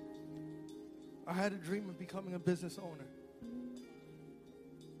 I had a dream of becoming a business owner.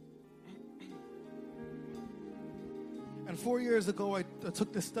 And 4 years ago, I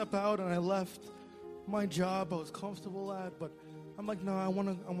took this step out and I left my job I was comfortable at, but I'm like, no, I want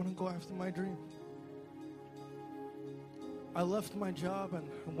to go after my dream. I left my job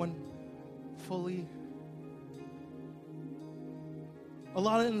and went fully. A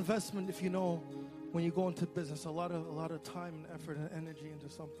lot of investment, if you know, when you go into business, a lot of time and effort and energy into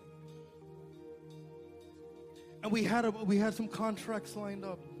something. And we had some contracts lined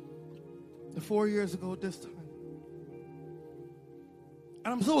up 4 years ago this time.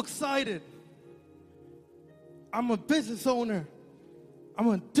 And I'm so excited. I'm a business owner. I'm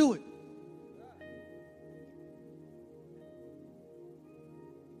going to do it.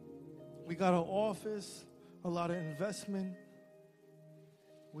 We got an office, a lot of investment.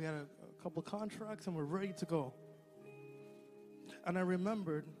 We had a couple contracts and we're ready to go. And I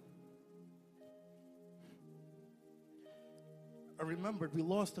remembered we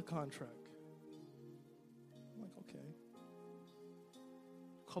lost the contract. I'm like, okay.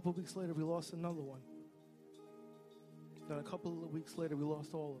 A couple of weeks later, we lost another one. Then a couple of weeks later, we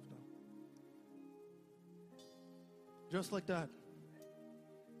lost all of them. Just like that.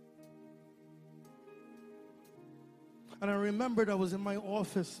 And I remembered I was in my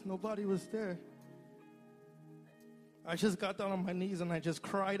office. Nobody was there. I just got down on my knees and I just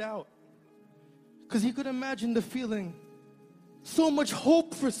cried out. Because you could imagine the feeling. So much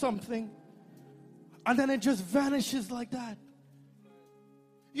hope for something. And then it just vanishes like that.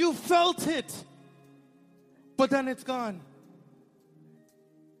 You felt it. But then it's gone.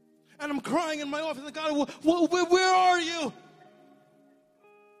 And I'm crying in my office. Like, God, where are you?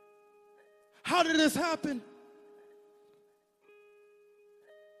 How did this happen?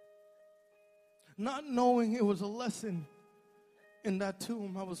 Not knowing it was a lesson in that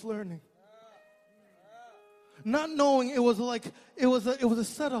tomb I was learning. Not knowing it was a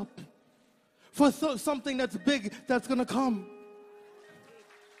setup for something that's big that's going to come.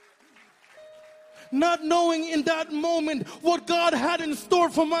 Not knowing in that moment what God had in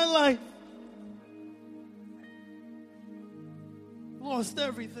store for my life. Lost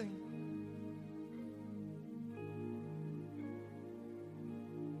everything.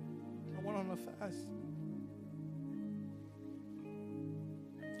 I went on a fast.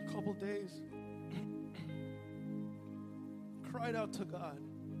 A couple days. Cried out to God.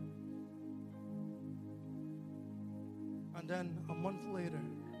 And then a month later,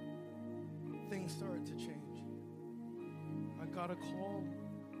 things started to change. I got a call.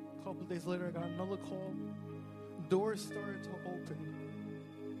 A couple days later, I got another call. Doors started to open.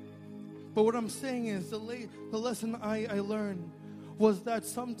 But what I'm saying is, the lesson I learned was that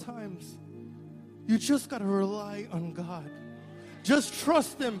sometimes you just got to rely on God. Just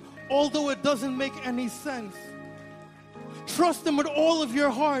trust Him, although it doesn't make any sense. Trust Him with all of your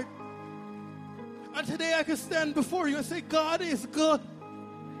heart. And today I can stand before you and say, God is good.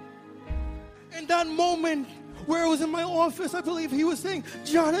 In that moment where I was in my office, I believe He was saying,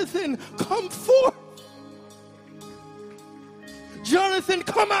 Jonathan, come forth. Jonathan,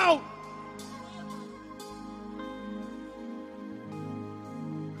 come out.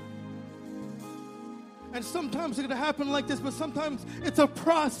 And sometimes it's going to happen like this, but sometimes it's a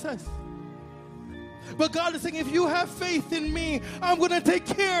process. But God is saying, if you have faith in me, I'm going to take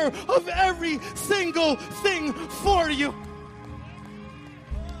care of every single thing for you.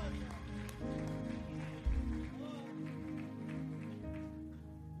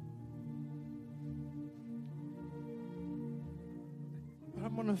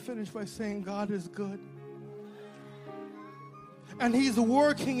 I'm going to finish by saying God is good. And He's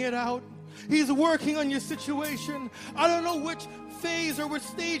working it out. He's working on your situation. I don't know which phase or which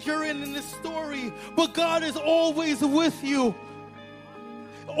stage you're in this story, but God is always with you.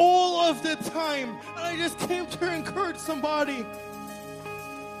 All of the time. And I just came to encourage somebody.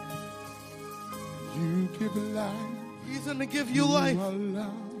 You give life. He's going to give you life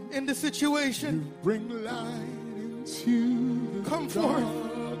in the situation. You bring light into the Come forth.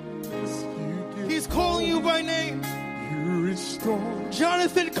 darkness. He's calling you by name. You restore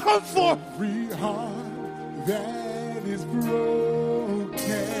Jonathan, come forth. every heart that is broken.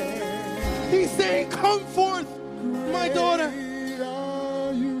 He's saying, come forth, my daughter. Great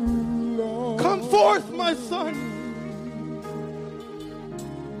are you, Lord. Come forth, my son.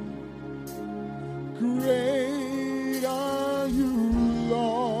 Great are you,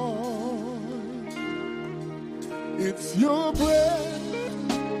 Lord. It's your breath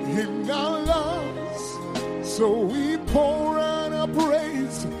in our lungs, so we pour out our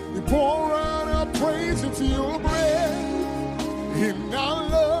praise. We pour out our praise. It's your breath in our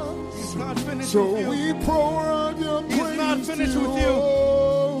lungs, He's not finished So with you. we pour out your He's praise not finished to with you.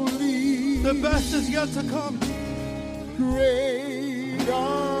 holy. The best is yet to come. Great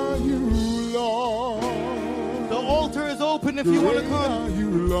are you, Lord. The altar is open if you want to Great come. are you,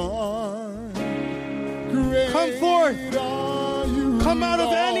 Lord. Great Come forth. are you, Come out of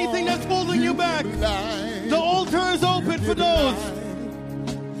Lord. anything that's holding you back. Light. The altar is open for those.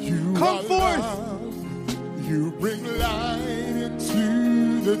 You Come are forth. love. You bring light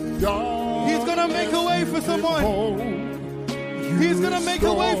into the dark. He's going to make a way for someone. He's going to make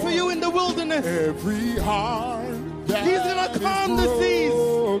a way for you in the wilderness. Every heart that He's going to calm the seas.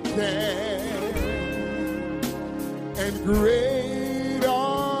 And great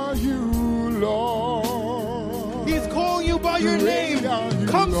are you, Lord. He's calling you by your name. Great are you,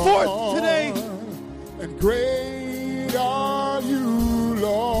 Come Lord. forth today. And great are you,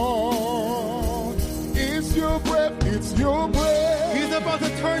 Lord. It's your breath, it's your breath. He's about to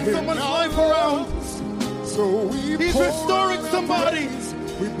turn in someone's our life around. lungs. So we He's pour restoring out our somebody. praise.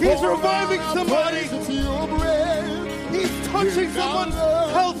 We He's pour reviving out our somebody. praise. It's your breath. He's touching in our someone's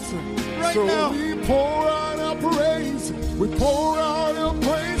lungs. health right So now. we pour out our praise. We pour out our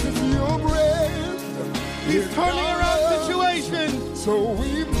praise. It's your breath. He's in turning our around lungs. situations. So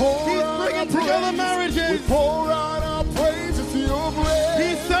we pour He's out bringing our together praise. marriages. We pour out our praise. It's your breath.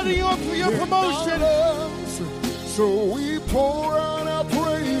 He's setting you up for your in our promotion. lungs. So we pour out our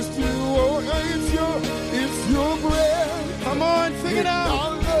praise to you. Oh, it's your breath. Come on, sing it in out.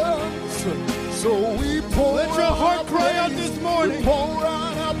 our lungs. So we pour Let your out heart our cry out praise. this morning. We pour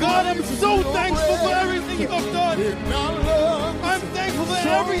out our God, I'm praise. It's so your thankful for breath everything you have done. in our lungs. I'm thankful for So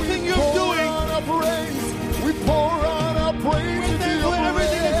everything we you're pour doing. out our praise. We pour out our praise. I'm into thankful your for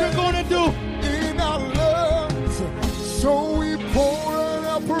everything that you're breath going to do. in our lungs. So we pour out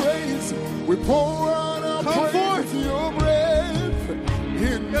our praise. We pour out our Come praise forth. into your breath in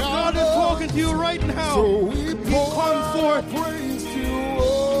If our God is lungs. talking to you right now, So we pour come out forth. our praise to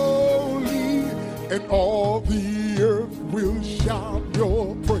holy, and all the earth will shout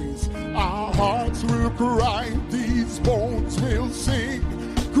your praise. Our hearts will cry, these bones will sing.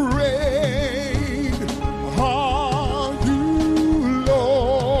 Great are you,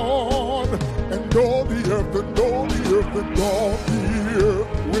 Lord. And all the earth, and all the earth, and all the earth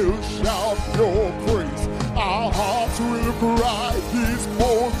will shout your praise. Our hearts will cry, these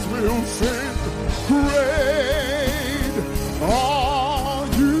bones will sing. Great are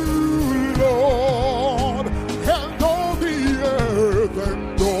you, Lord. And all the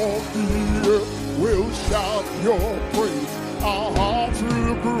earth will shout your praise. Our hearts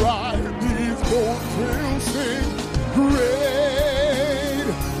will cry, these bones will sing. Great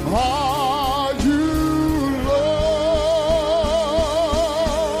are you,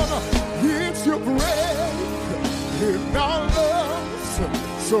 Lord. It's your breath in our lungs.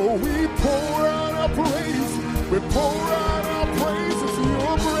 So we pour out our praise. We pour out our praise. It's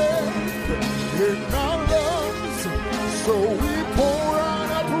your breath in our lungs. So we pour out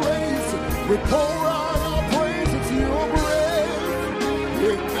our praise. We pour out our praise. It's your breath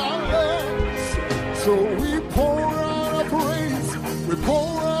in our lungs. So we pour out our praise. We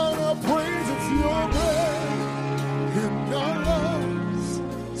pour out our praise. It's your breath in our lungs.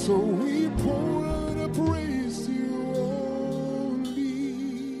 So we pour out our praise to you only.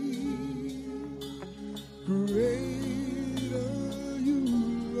 Great are you,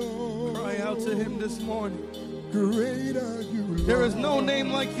 Lord. cry out to him this morning. Great are you, Lord. There is no name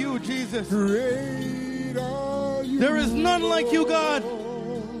like you, Jesus. Great are you. There is none like you, God.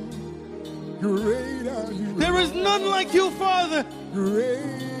 Great are you. There is none like you, Father.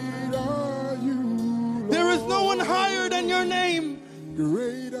 Great are you. Lord. There is no one higher than your name.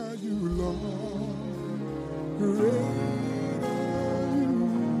 Great are you, Lord. Great are you,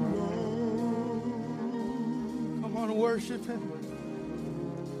 Lord. Come on, worship him.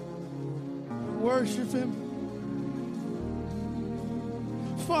 Worship him.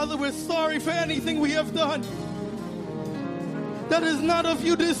 Father, we're sorry for anything we have done that is not of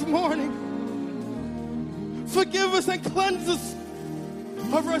you this morning. Forgive us and cleanse us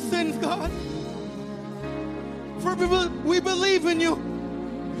of our sins, God. For we believe in you.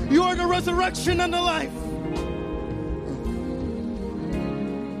 You are the resurrection and the life.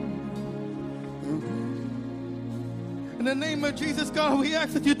 In the name of Jesus, God, we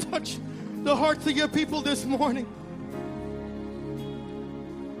ask that you touch the hearts of your people this morning.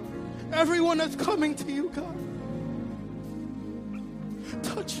 Everyone that's coming to you, God.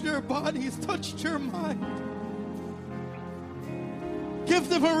 Touch their bodies, touch their mind. Give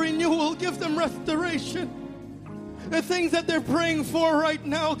them a renewal, give them restoration. The things that they're praying for right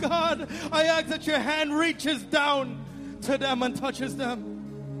now, God, I ask that your hand reaches down to them and touches them.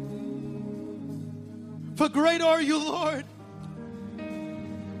 For great are you, Lord.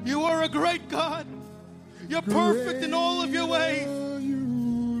 You are a great God. You're perfect in all of your ways.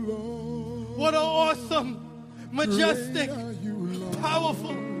 What an awesome, majestic,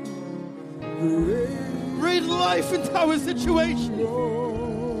 powerful. Breathe life into our situation.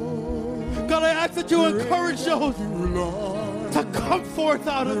 God, I ask that you encourage those to come forth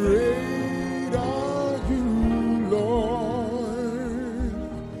out of it. Great are you, Lord.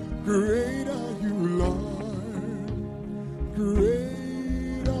 Great are you, Lord.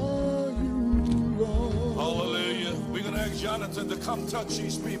 Great are you, Lord. Hallelujah. We're going to ask Jonathan to come touch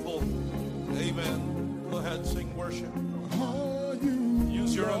these people. Amen. Go ahead, sing worship.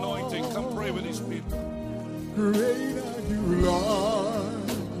 Use your anointing. Come pray with these people. Great are you,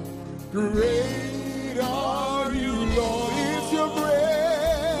 Lord. Great are you, Lord. It's your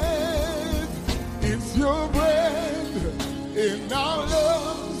breath. It's your breath in our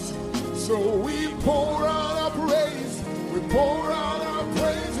lungs. So we pour out our praise. We pour out our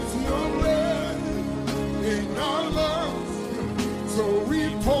praise. It's your breath in our lungs. So we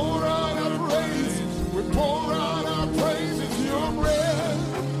pour out our praise. We pour out our praise. It's your breath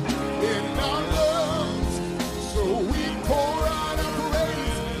in our lungs. So we pour out our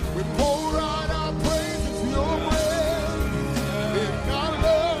praise. We pour out our praise. It's your breath in our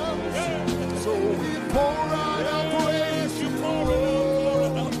lungs. So we pour out our praise. You pour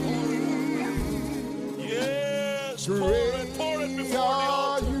it out. Yes, pour it before the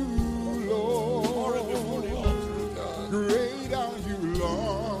altar. Pour it before the altar, God. Great are you,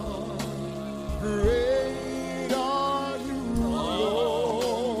 Lord. Great are you,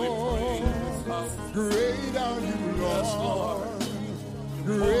 Lord. Great are you, Lord. Yes, Lord.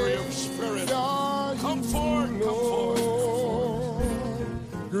 Pour Great your spirit. are Come you, forth, come forth.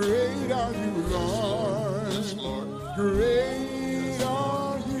 Lord. Great are you, Lord. Yes, Lord. Great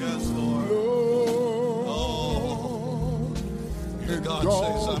are you, Yes, Lord. Lord. And God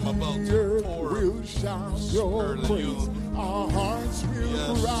says, I'm about the to earth pour will shout your Spirit of praise. you. Our hearts will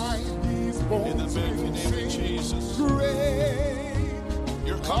Yes. cry, these In the bones mighty will name of sing. Jesus. Great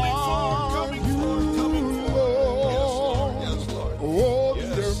You're coming forward, coming forward, coming forward. Yes, Lord. Yes, Lord. All Yes.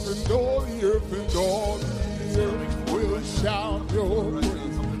 the earth and all the earth and all the earth will shout your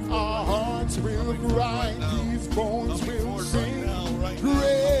praise. Our hearts will cry, these bones Coming will forward sing. right now, right now.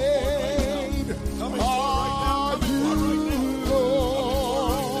 Great Coming forward right now, are coming you, forward right now.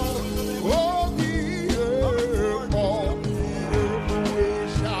 Lord. All the earth will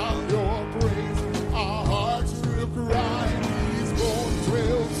shout your praise. Our hearts will cry, these bones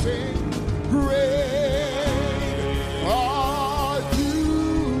will sing. Great are you,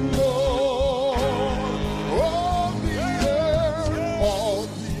 Lord. All the earth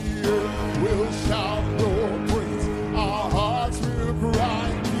will shout your praise. Our hearts will cry,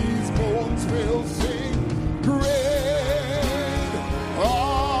 these bones will sing. Great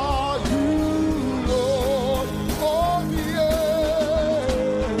are you, Lord. All the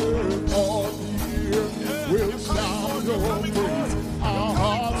earth will shout your praise. Our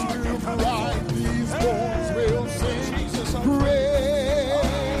hearts will cry, these bones will sing.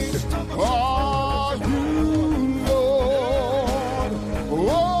 Great are you, Lord.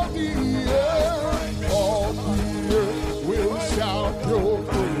 All the earth will shout your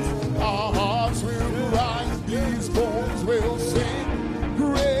praise. Our hearts will cry, these bones will sing.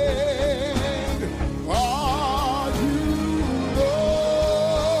 Great are you,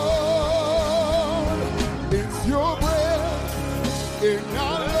 Lord. It's your breath in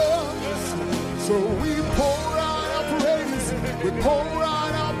our lungs, so we pour out our praise. We pour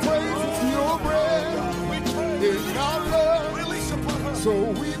out our praise. It's your breath in our lungs, so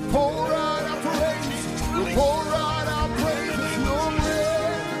we pour out our praise. We pour out our praise. It's your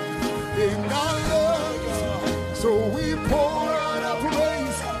breath in our lungs, so we pour out our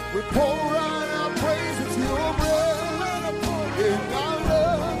praise. We pour out our praise. It's your breath in our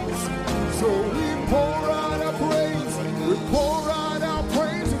lungs, so we pour out our praise. We pour out our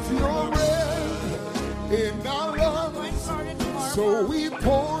praise. It's your breath in our lungs, so we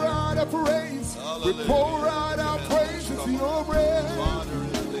pour out our praise. We pour out our praise. It's your breath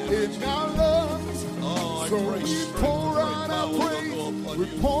in our lungs, so we pour out our praise. We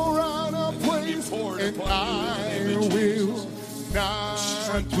pour out our praise, and I will not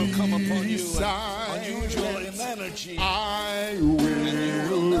Strength will come upon be you. silent. Unusual in energy. I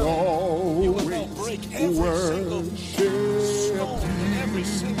will always break every single stone, every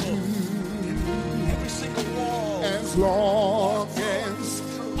single wall. as long as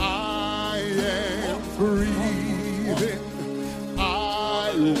I am breathing.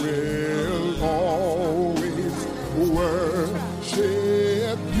 I will always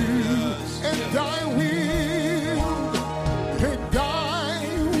worship you, and I will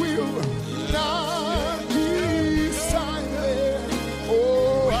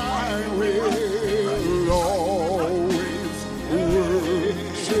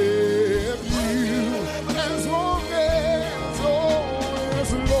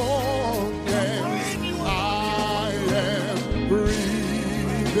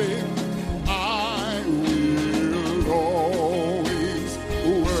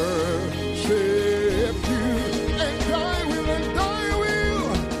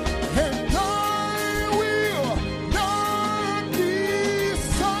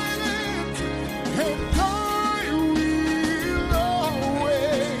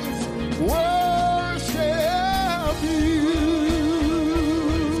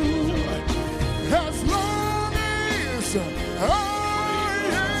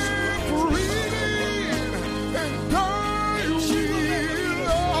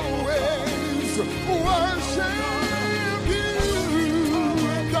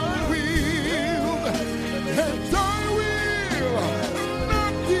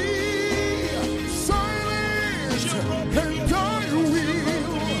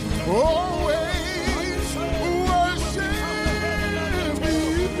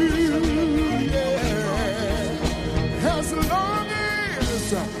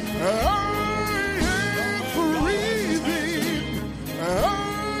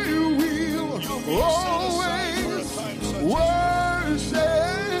be set aside for a time such as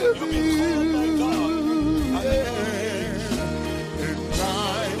worship You've been called by God. and I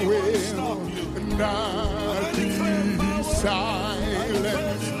will not be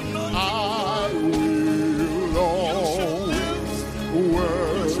silent. I will always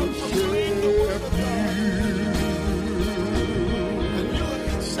worship you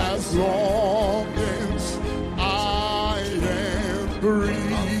as long as I am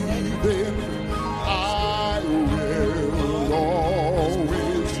breathing. I will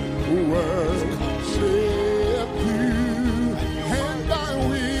always worship you, and I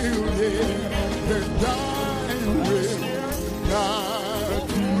will, yeah, and I will not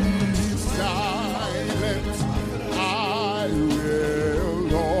be silent. I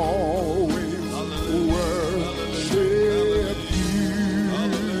will always worship you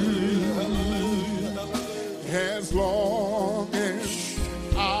as long as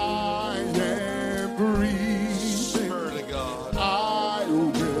I am breathing. Spirit of God. I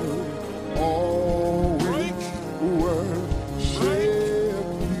will always worship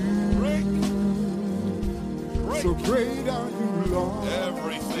Break. you. So great are you, Lord.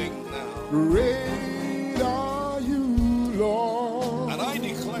 Everything now. Great are you, Lord. And I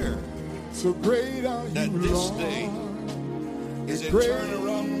declare So great are you, that this Lord. day is a Great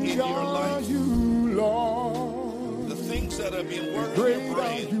turnaround in your are life. you, Lord. The things that have been working Great your are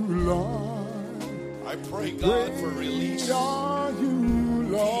brain, you, Lord. I pray God for release, Great are you,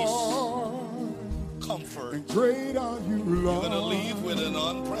 Lord. comfort. And great are you, You're Lord. going to leave with an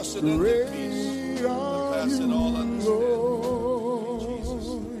unprecedented peace. Great are pass it you, all understanding. Lord.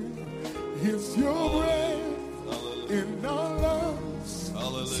 It's your breath Hallelujah. in our lungs.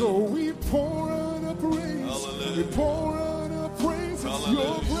 Hallelujah. So we pour out a praise. Hallelujah. We pour out a praise. It's your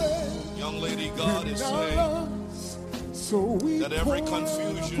Hallelujah. breath Young lady, God is in our saying lungs. So we that every pour out a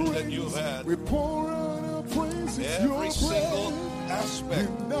confusion that praise. you've had, We pour out a praise. It's your every single breath aspect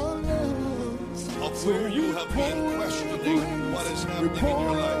in our lungs. of So where you we have pour been out a questioning praise. what is We happening in pour your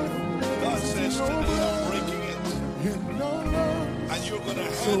out life, God says today, I'm breaking it. in our lungs. And you're going to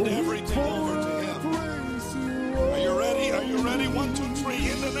So hand we everything pour over to out Him. praise you, Are you ready? Are you ready? 1, 2, 3.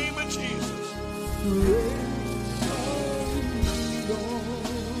 In the name of Jesus. Yeah.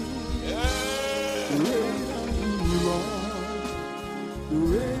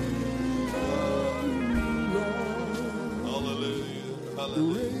 Hallelujah.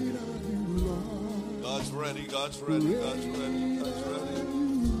 Hallelujah. God's ready. God's ready. God's ready. God's ready.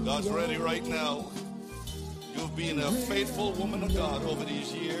 God's ready right now. You've been a faithful woman of God over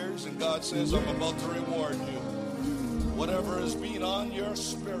these years, and God says, I'm about to reward you. Whatever has been on your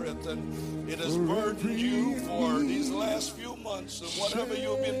spirit and it has burdened you for these last few months, and whatever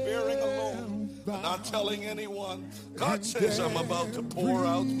you've been bearing alone and not telling anyone, God says, I'm about to pour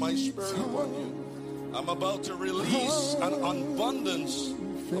out my spirit upon you. I'm about to release an abundance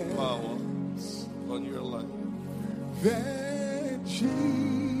of power on your life.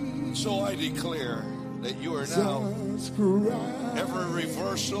 So I declare that you are now, every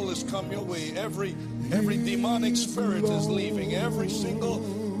reversal has come your way. Every demonic spirit is leaving. Every single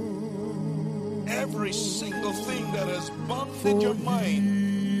thing that has bumped in your mind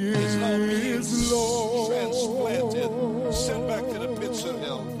is now being transplanted, sent back to the pits of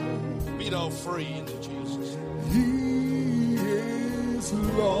hell. Be thou free in Jesus. He is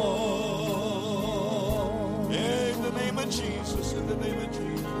Lord. In the name of Jesus, in the name of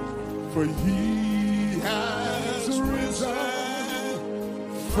Jesus. For He has risen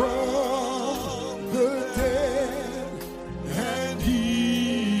from the dead, and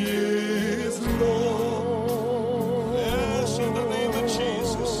He is Lord. Yes, in the name of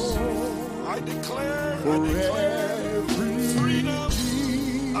Jesus. I declare freedom.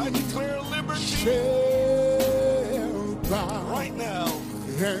 I declare liberty Shall bow, right now.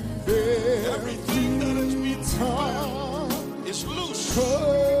 and Everything that has been bound is loose,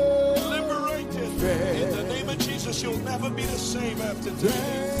 liberated. In the name of Jesus, you'll never be the same after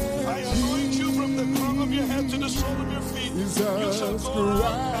today. I anoint you from the crown of your head to the sole of your feet. You shall go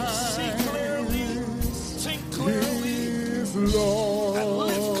out and see clearly, think clearly, is Lord. and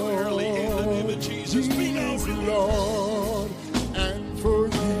live clearly in the name of Jesus. Be now Is released. Lord, and for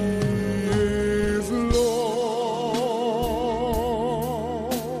He is Lord.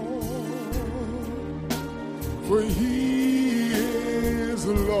 For He is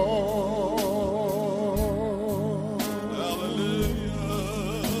Lord. Hallelujah.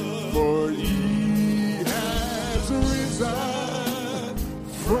 For He has risen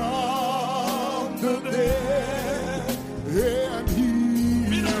from the dead, and He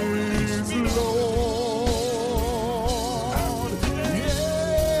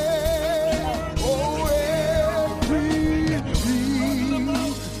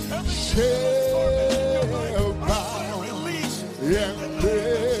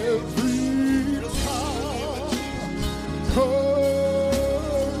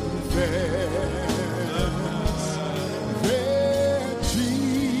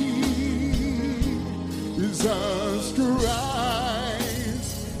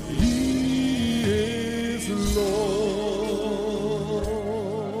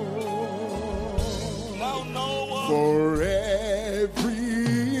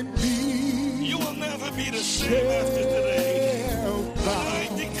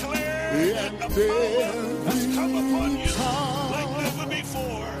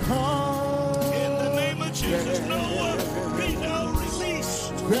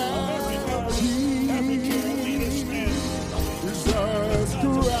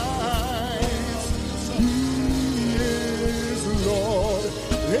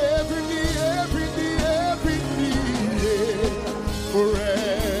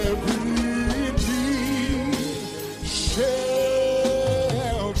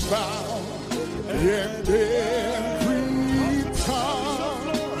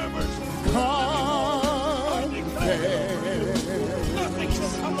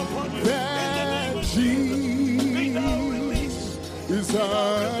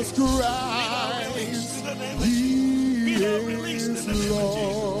Jesus Christ, He is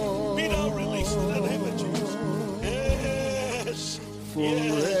Lord. Be thou released in the name of Jesus. Yes. For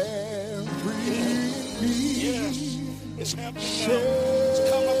every knee It's happening now. It's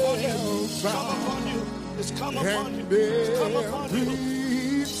come upon you. It's come upon you. It's come upon you. It's come upon you.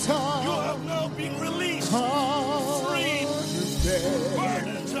 You have now been released, freed.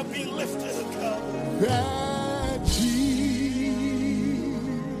 Burdens are being lifted at Calvary. That Jesus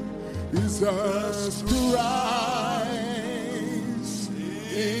Christ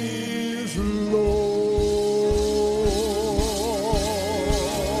is Lord.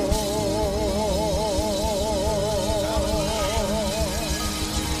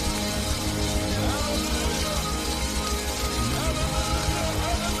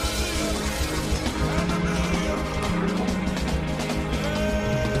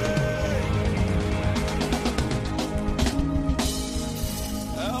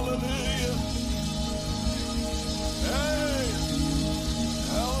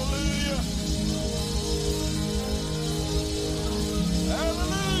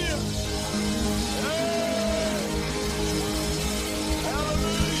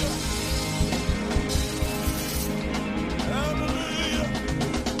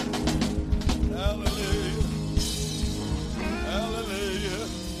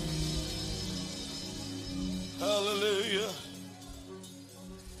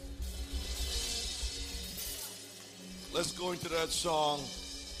 Let's go into that song.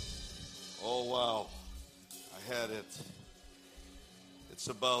 Oh, wow. I had it. It's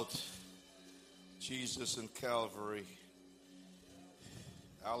about Jesus and Calvary.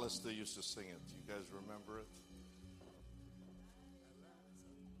 Alistair used to sing it. You guys remember it?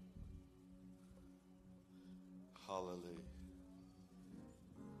 Hallelujah.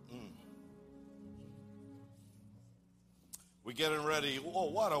 We're getting ready. Oh,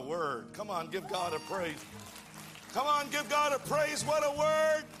 what a word. Come on, give God a praise. Come on, give God a praise. What a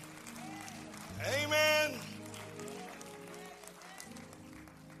word. Amen.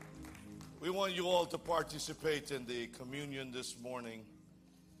 We want you all to participate in the communion this morning.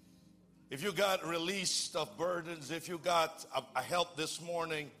 If you got released of burdens, if you got a help this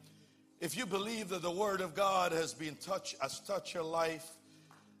morning, if you believe that the word of God has touched your life,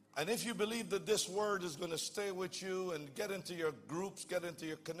 and if you believe that this word is going to stay with you and get into your groups, get into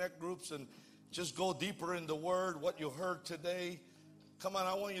your connect groups, and just go deeper in the word, what you heard today. Come on,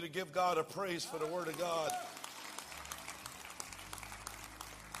 I want you to give God a praise for the word of God.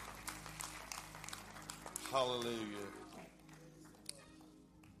 Hallelujah.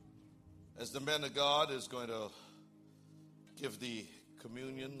 As the man of God is going to give the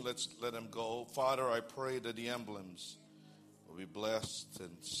communion, let's let him go. Father, I pray that the emblems will be blessed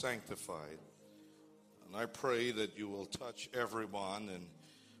and sanctified. And I pray that you will touch everyone and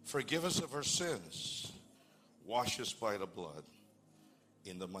forgive us of our sins. Wash us by the blood.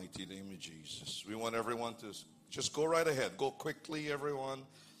 In the mighty name of Jesus. We want everyone to just go right ahead. Go quickly, everyone.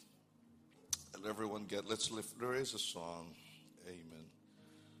 Let everyone get, let's lift. There is a song. Amen.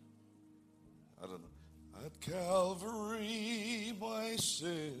 I don't know. At Calvary, my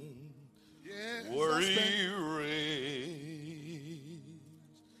sin were erased.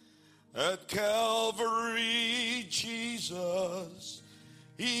 At Calvary, Jesus,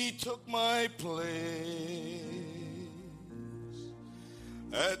 He took my place.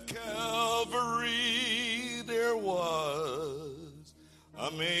 At Calvary, there was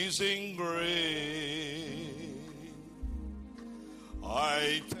amazing grace.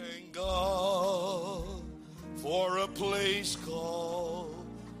 I thank God for a place called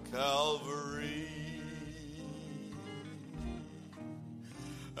Calvary.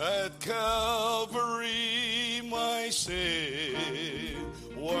 At Calvary, my sin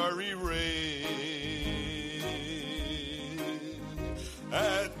were erased.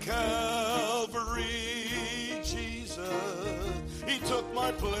 At Calvary, Jesus, He took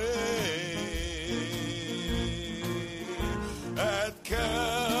my place. At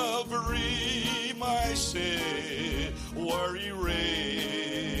Calvary, my sin were erased.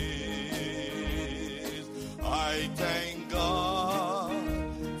 I thank God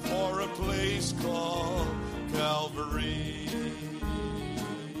for a place called Calvary.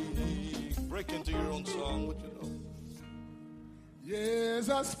 Break into your own song, what you know. Yes,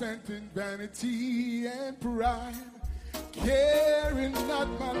 I spent in vanity and pride, caring not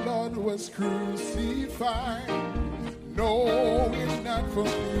my Lord was crucified, knowing not for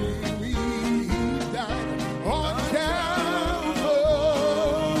me He died on Calvary.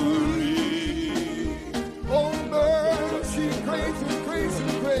 Oh, mercy, grace and grace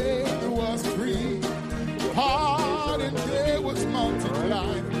and grace was free. Pardon there was mountain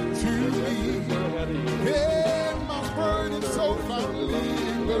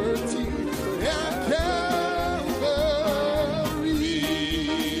liberty at Calvary.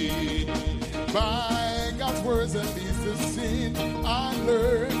 By God's words and least the sin I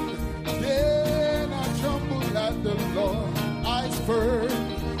learned. Then I trembled at the Lord I spurred.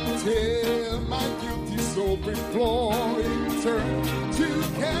 Till my guilty soul imploring turn to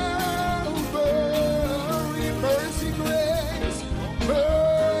Calvary. Mercy, grace,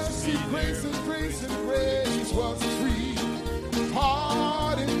 mercy, grace and grace and grace was free.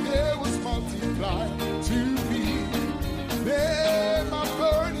 Pardon there was multiplied to me. Then my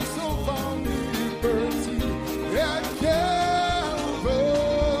burning soul found liberty at Calvary.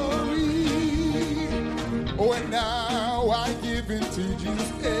 Oh, and now I give into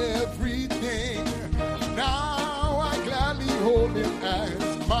Jesus everything. Now I gladly hold him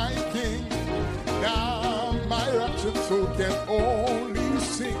as my king. Now my raptured soul can only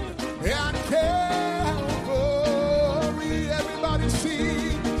sing at Calvary. Everybody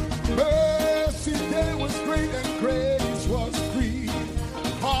sing. Mercy there was great and grace was free.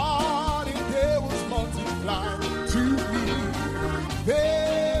 Pardon there was multiplied to me.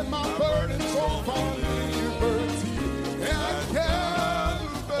 Then my burden soul found liberty at Calvary.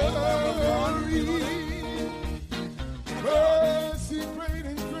 Mercy, great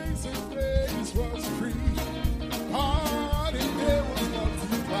and grace was free. Pardon there was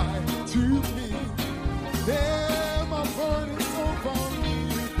multiplied to me. Then my burden soul found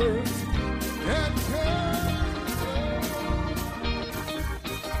liberty at Calvary.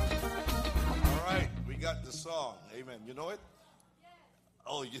 All right, we got the song. Amen. You know it?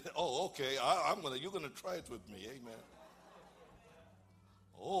 Oh, okay. You're gonna try it with me. Amen.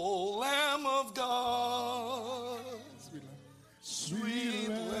 Oh, Lamb of God, sweet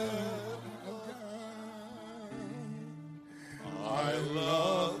Lamb of God, I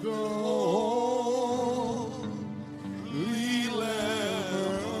love the holy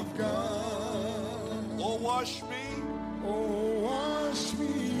Lamb of God. Oh, wash me. Oh, wash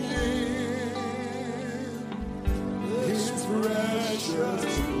me in his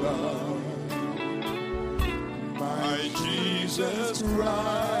precious blood. My Jesus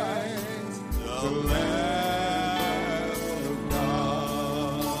Christ, the Lamb of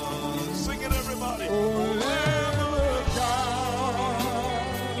God. Sing it, everybody. Oh, Lamb of God,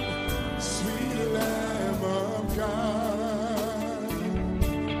 sweet Lamb of God,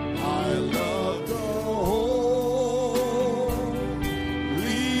 I love the holy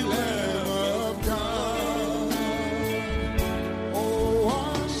Lamb of God. Oh,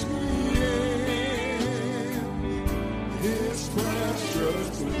 wash me in his precious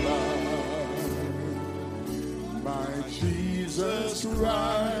blood. My Jesus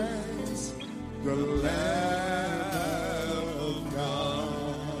Christ, the Lamb of God.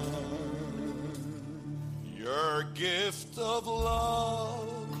 Your gift of love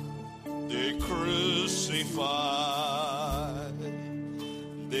they crucified.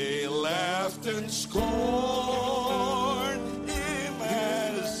 They laughed and scorned him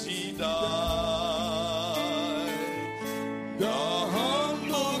as he died. The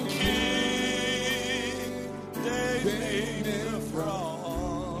humble king they made him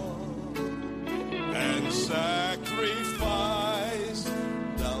from and sacrificed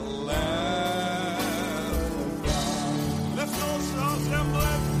the Lamb of God. Let's go,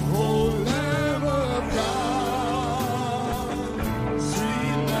 Assembly. Oh, Lamb of God,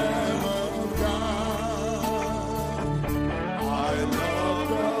 sweet Lamb of God, I love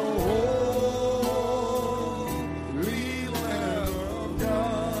the holy Lamb of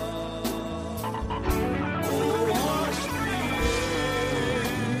God. Oh, wash me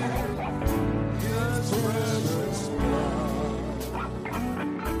in his precious blood.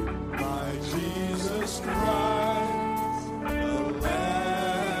 My Jesus Christ, the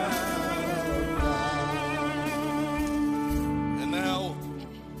Lamb of God. And now,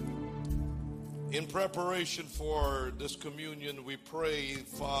 in preparation for this communion, we pray,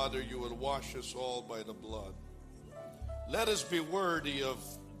 Father, you will wash us all by the blood. Let us be worthy of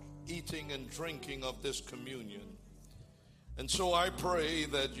eating and drinking of this communion. And so I pray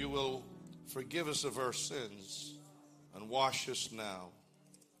that you will forgive us of our sins and wash us now.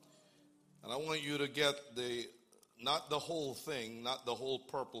 And I want you to get not the whole thing, not the whole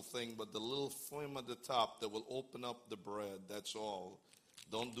purple thing, but the little flame at the top that will open up the bread. That's all.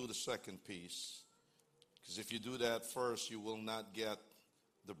 Don't do the second piece. Because if you do that first, you will not get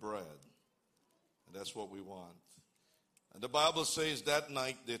the bread. And that's what we want. And the Bible says that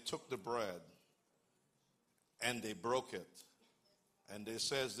night they took the bread and they broke it. And they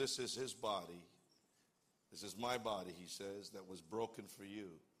says, this is his body. This is my body, he says, that was broken for you.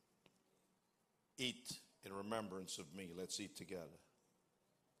 Eat in remembrance of me. Let's eat together.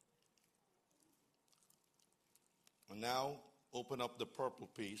 And now, open up the purple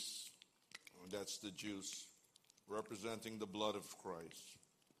piece. That's the juice representing the blood of Christ.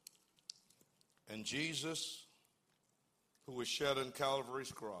 And Jesus, who was shed on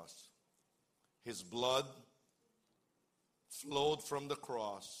Calvary's cross, his blood flowed from the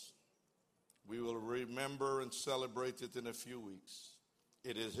cross. We will remember and celebrate it in a few weeks.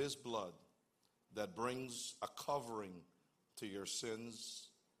 It is his blood that brings a covering to your sins,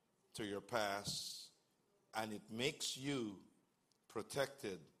 to your past, and it makes you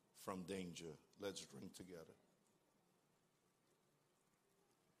protected from danger. Let's drink together.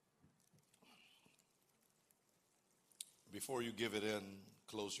 Before you give it in,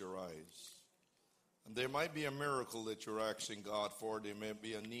 close your eyes. And there might be a miracle that you're asking God for. There may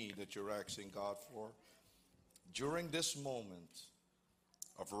be a need that you're asking God for. During this moment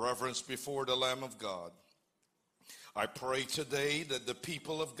of reverence before the Lamb of God, I pray today that the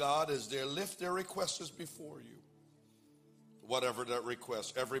people of God, as they lift their requests before you, whatever that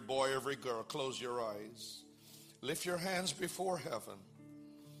request, every boy, every girl, close your eyes. Lift your hands before heaven.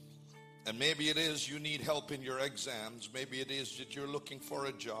 And maybe it is you need help in your exams. Maybe it is that you're looking for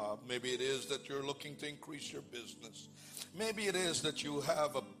a job. Maybe it is that you're looking to increase your business. Maybe it is that you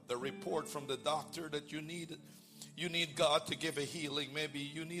have a report from the doctor that you need God to give a healing. Maybe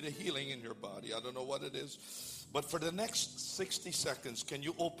you need a healing in your body. I don't know what it is. But for the next 60 seconds, can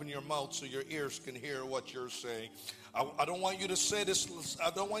you open your mouth so your ears can hear what you're saying? I don't want you to say this. I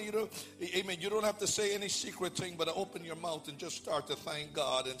don't want you to, amen. You don't have to say any secret thing, but open your mouth and just start to thank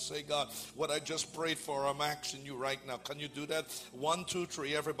God and say, God, what I just prayed for, I'm asking you right now. Can you do that? 1, 2,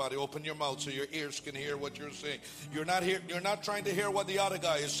 3, everybody open your mouth so your ears can hear what you're saying. You're not trying to hear what the other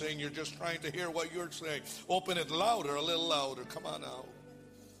guy is saying. You're just trying to hear what you're saying. Open it louder, a little louder. Come on now.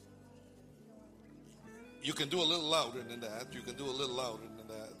 You can do a little louder than that. You can do a little louder than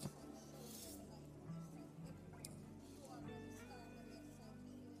that.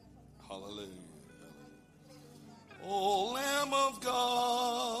 Hallelujah. Oh, Lamb of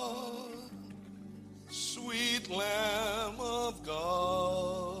God, sweet Lamb of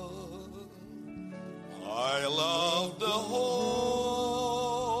God, I love the holy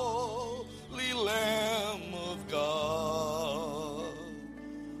Lamb of God.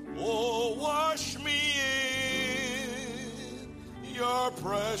 Oh, wash me in your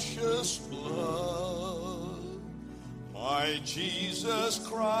precious blood, my Jesus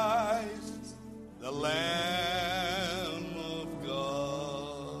Christ, the Lamb of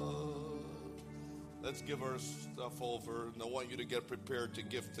God. Let's give our stuff over, and I want you to get prepared to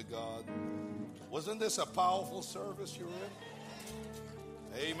give to God. Wasn't this a powerful service you're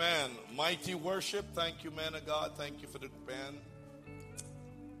in? Amen. Mighty worship. Thank you, man of God. Thank you for the band.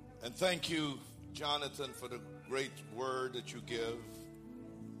 And thank you, Jonathan, for the great word that you give.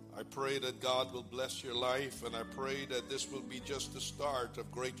 I pray that God will bless your life, and I pray that this will be just the start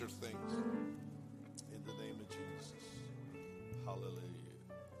of greater things. In the name of Jesus. Hallelujah.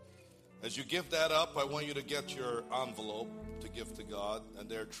 As you give that up, I want you to get your envelope to give to God. And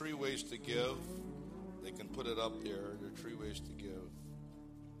there are 3 ways to give. They can put it up there. There are 3 ways to give.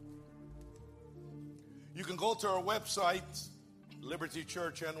 You can go to our website,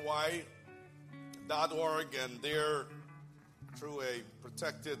 libertychurchny.org, and there, through a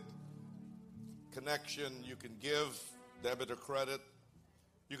protected connection, you can give debit or credit.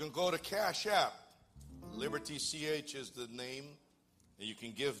 You can go to Cash App. Liberty CH is the name, and you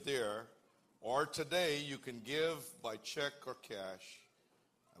can give there. Or today, you can give by check or cash.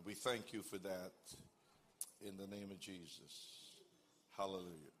 And we thank you for that in the name of Jesus.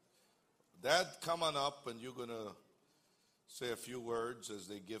 Hallelujah. Dad, come on up, and you're going to say a few words as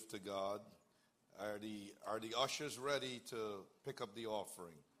they give to God. Are the ushers ready to pick up the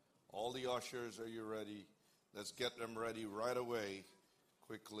offering? All the ushers, are you ready? Let's get them ready right away,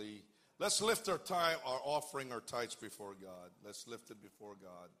 quickly. Let's lift our offering, our tithes before God. Let's lift it before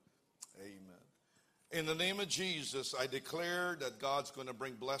God. Amen. In the name of Jesus, I declare that God's going to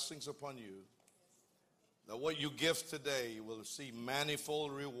bring blessings upon you. That what you give today will see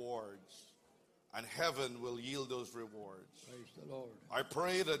manifold rewards. And heaven will yield those rewards. Praise the Lord. I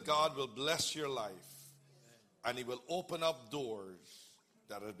pray that God will bless your life. And he will open up doors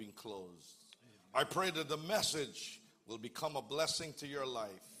that have been closed. I pray that the message will become a blessing to your life.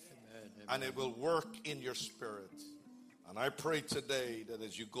 And it will work in your spirit. And I pray today that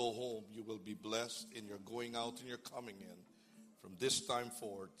as you go home, you will be blessed in your going out and your coming in. From this time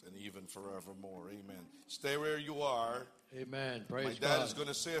forth and even forevermore. Amen. Stay where you are. Amen. Praise My dad God. is going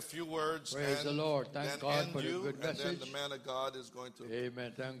to say a few words. Praise the Lord. Thank God for the good message. And then the man of God is going to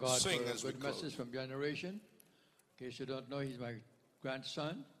Amen. Thank God sing for a as we good close. message from Generation. In case you don't know, he's my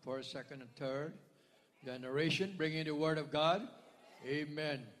grandson, first, second, and third. Generation, bringing the word of God.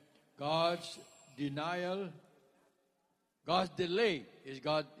 Amen. God's denial, God's delay is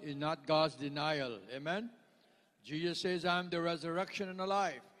not God's denial. Amen. Jesus says, I am the resurrection and the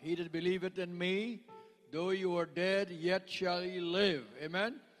life. He that believeth in me, though you are dead, yet shall ye live.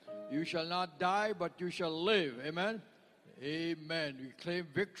 Amen. You shall not die, but you shall live. Amen. Amen. We claim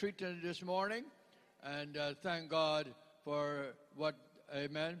victory this morning, and thank God for what,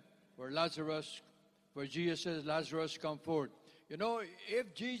 amen, for Lazarus, for Jesus says, Lazarus, come forth. You know,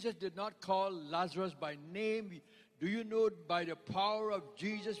 if Jesus did not call Lazarus by name, do you know by the power of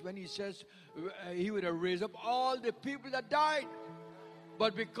Jesus when he says he would have raised up all the people that died?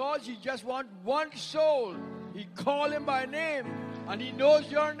 But because he just wants one soul, he called him by name. And he knows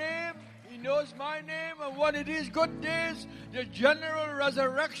your name, he knows my name, and what it is, good days, the general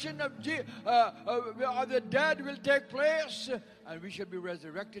resurrection of the dead will take place, and we shall be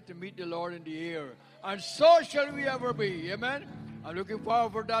resurrected to meet the Lord in the air. And so shall we ever be. Amen. I'm looking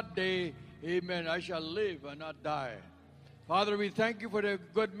forward for that day. Amen. I shall live and not die. Father, we thank you for the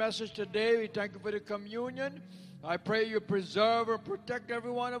good message today. We thank you for the communion. I pray you preserve and protect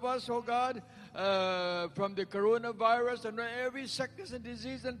every one of us, oh God, from the coronavirus and every sickness and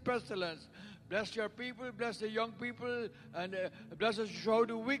disease and pestilence. Bless your people, bless the young people, and bless us throughout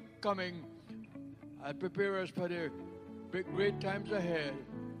the week coming. And prepare us for the great times ahead.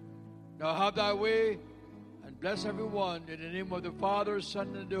 Now have thy way, and bless everyone in the name of the Father,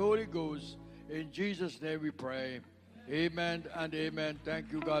 Son, and the Holy Ghost. In Jesus' name we pray. Amen and amen.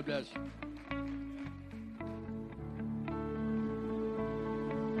 Thank you. God bless.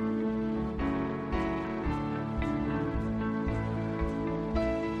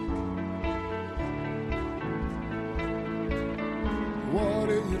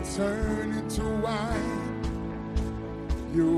 Water you turn into wine.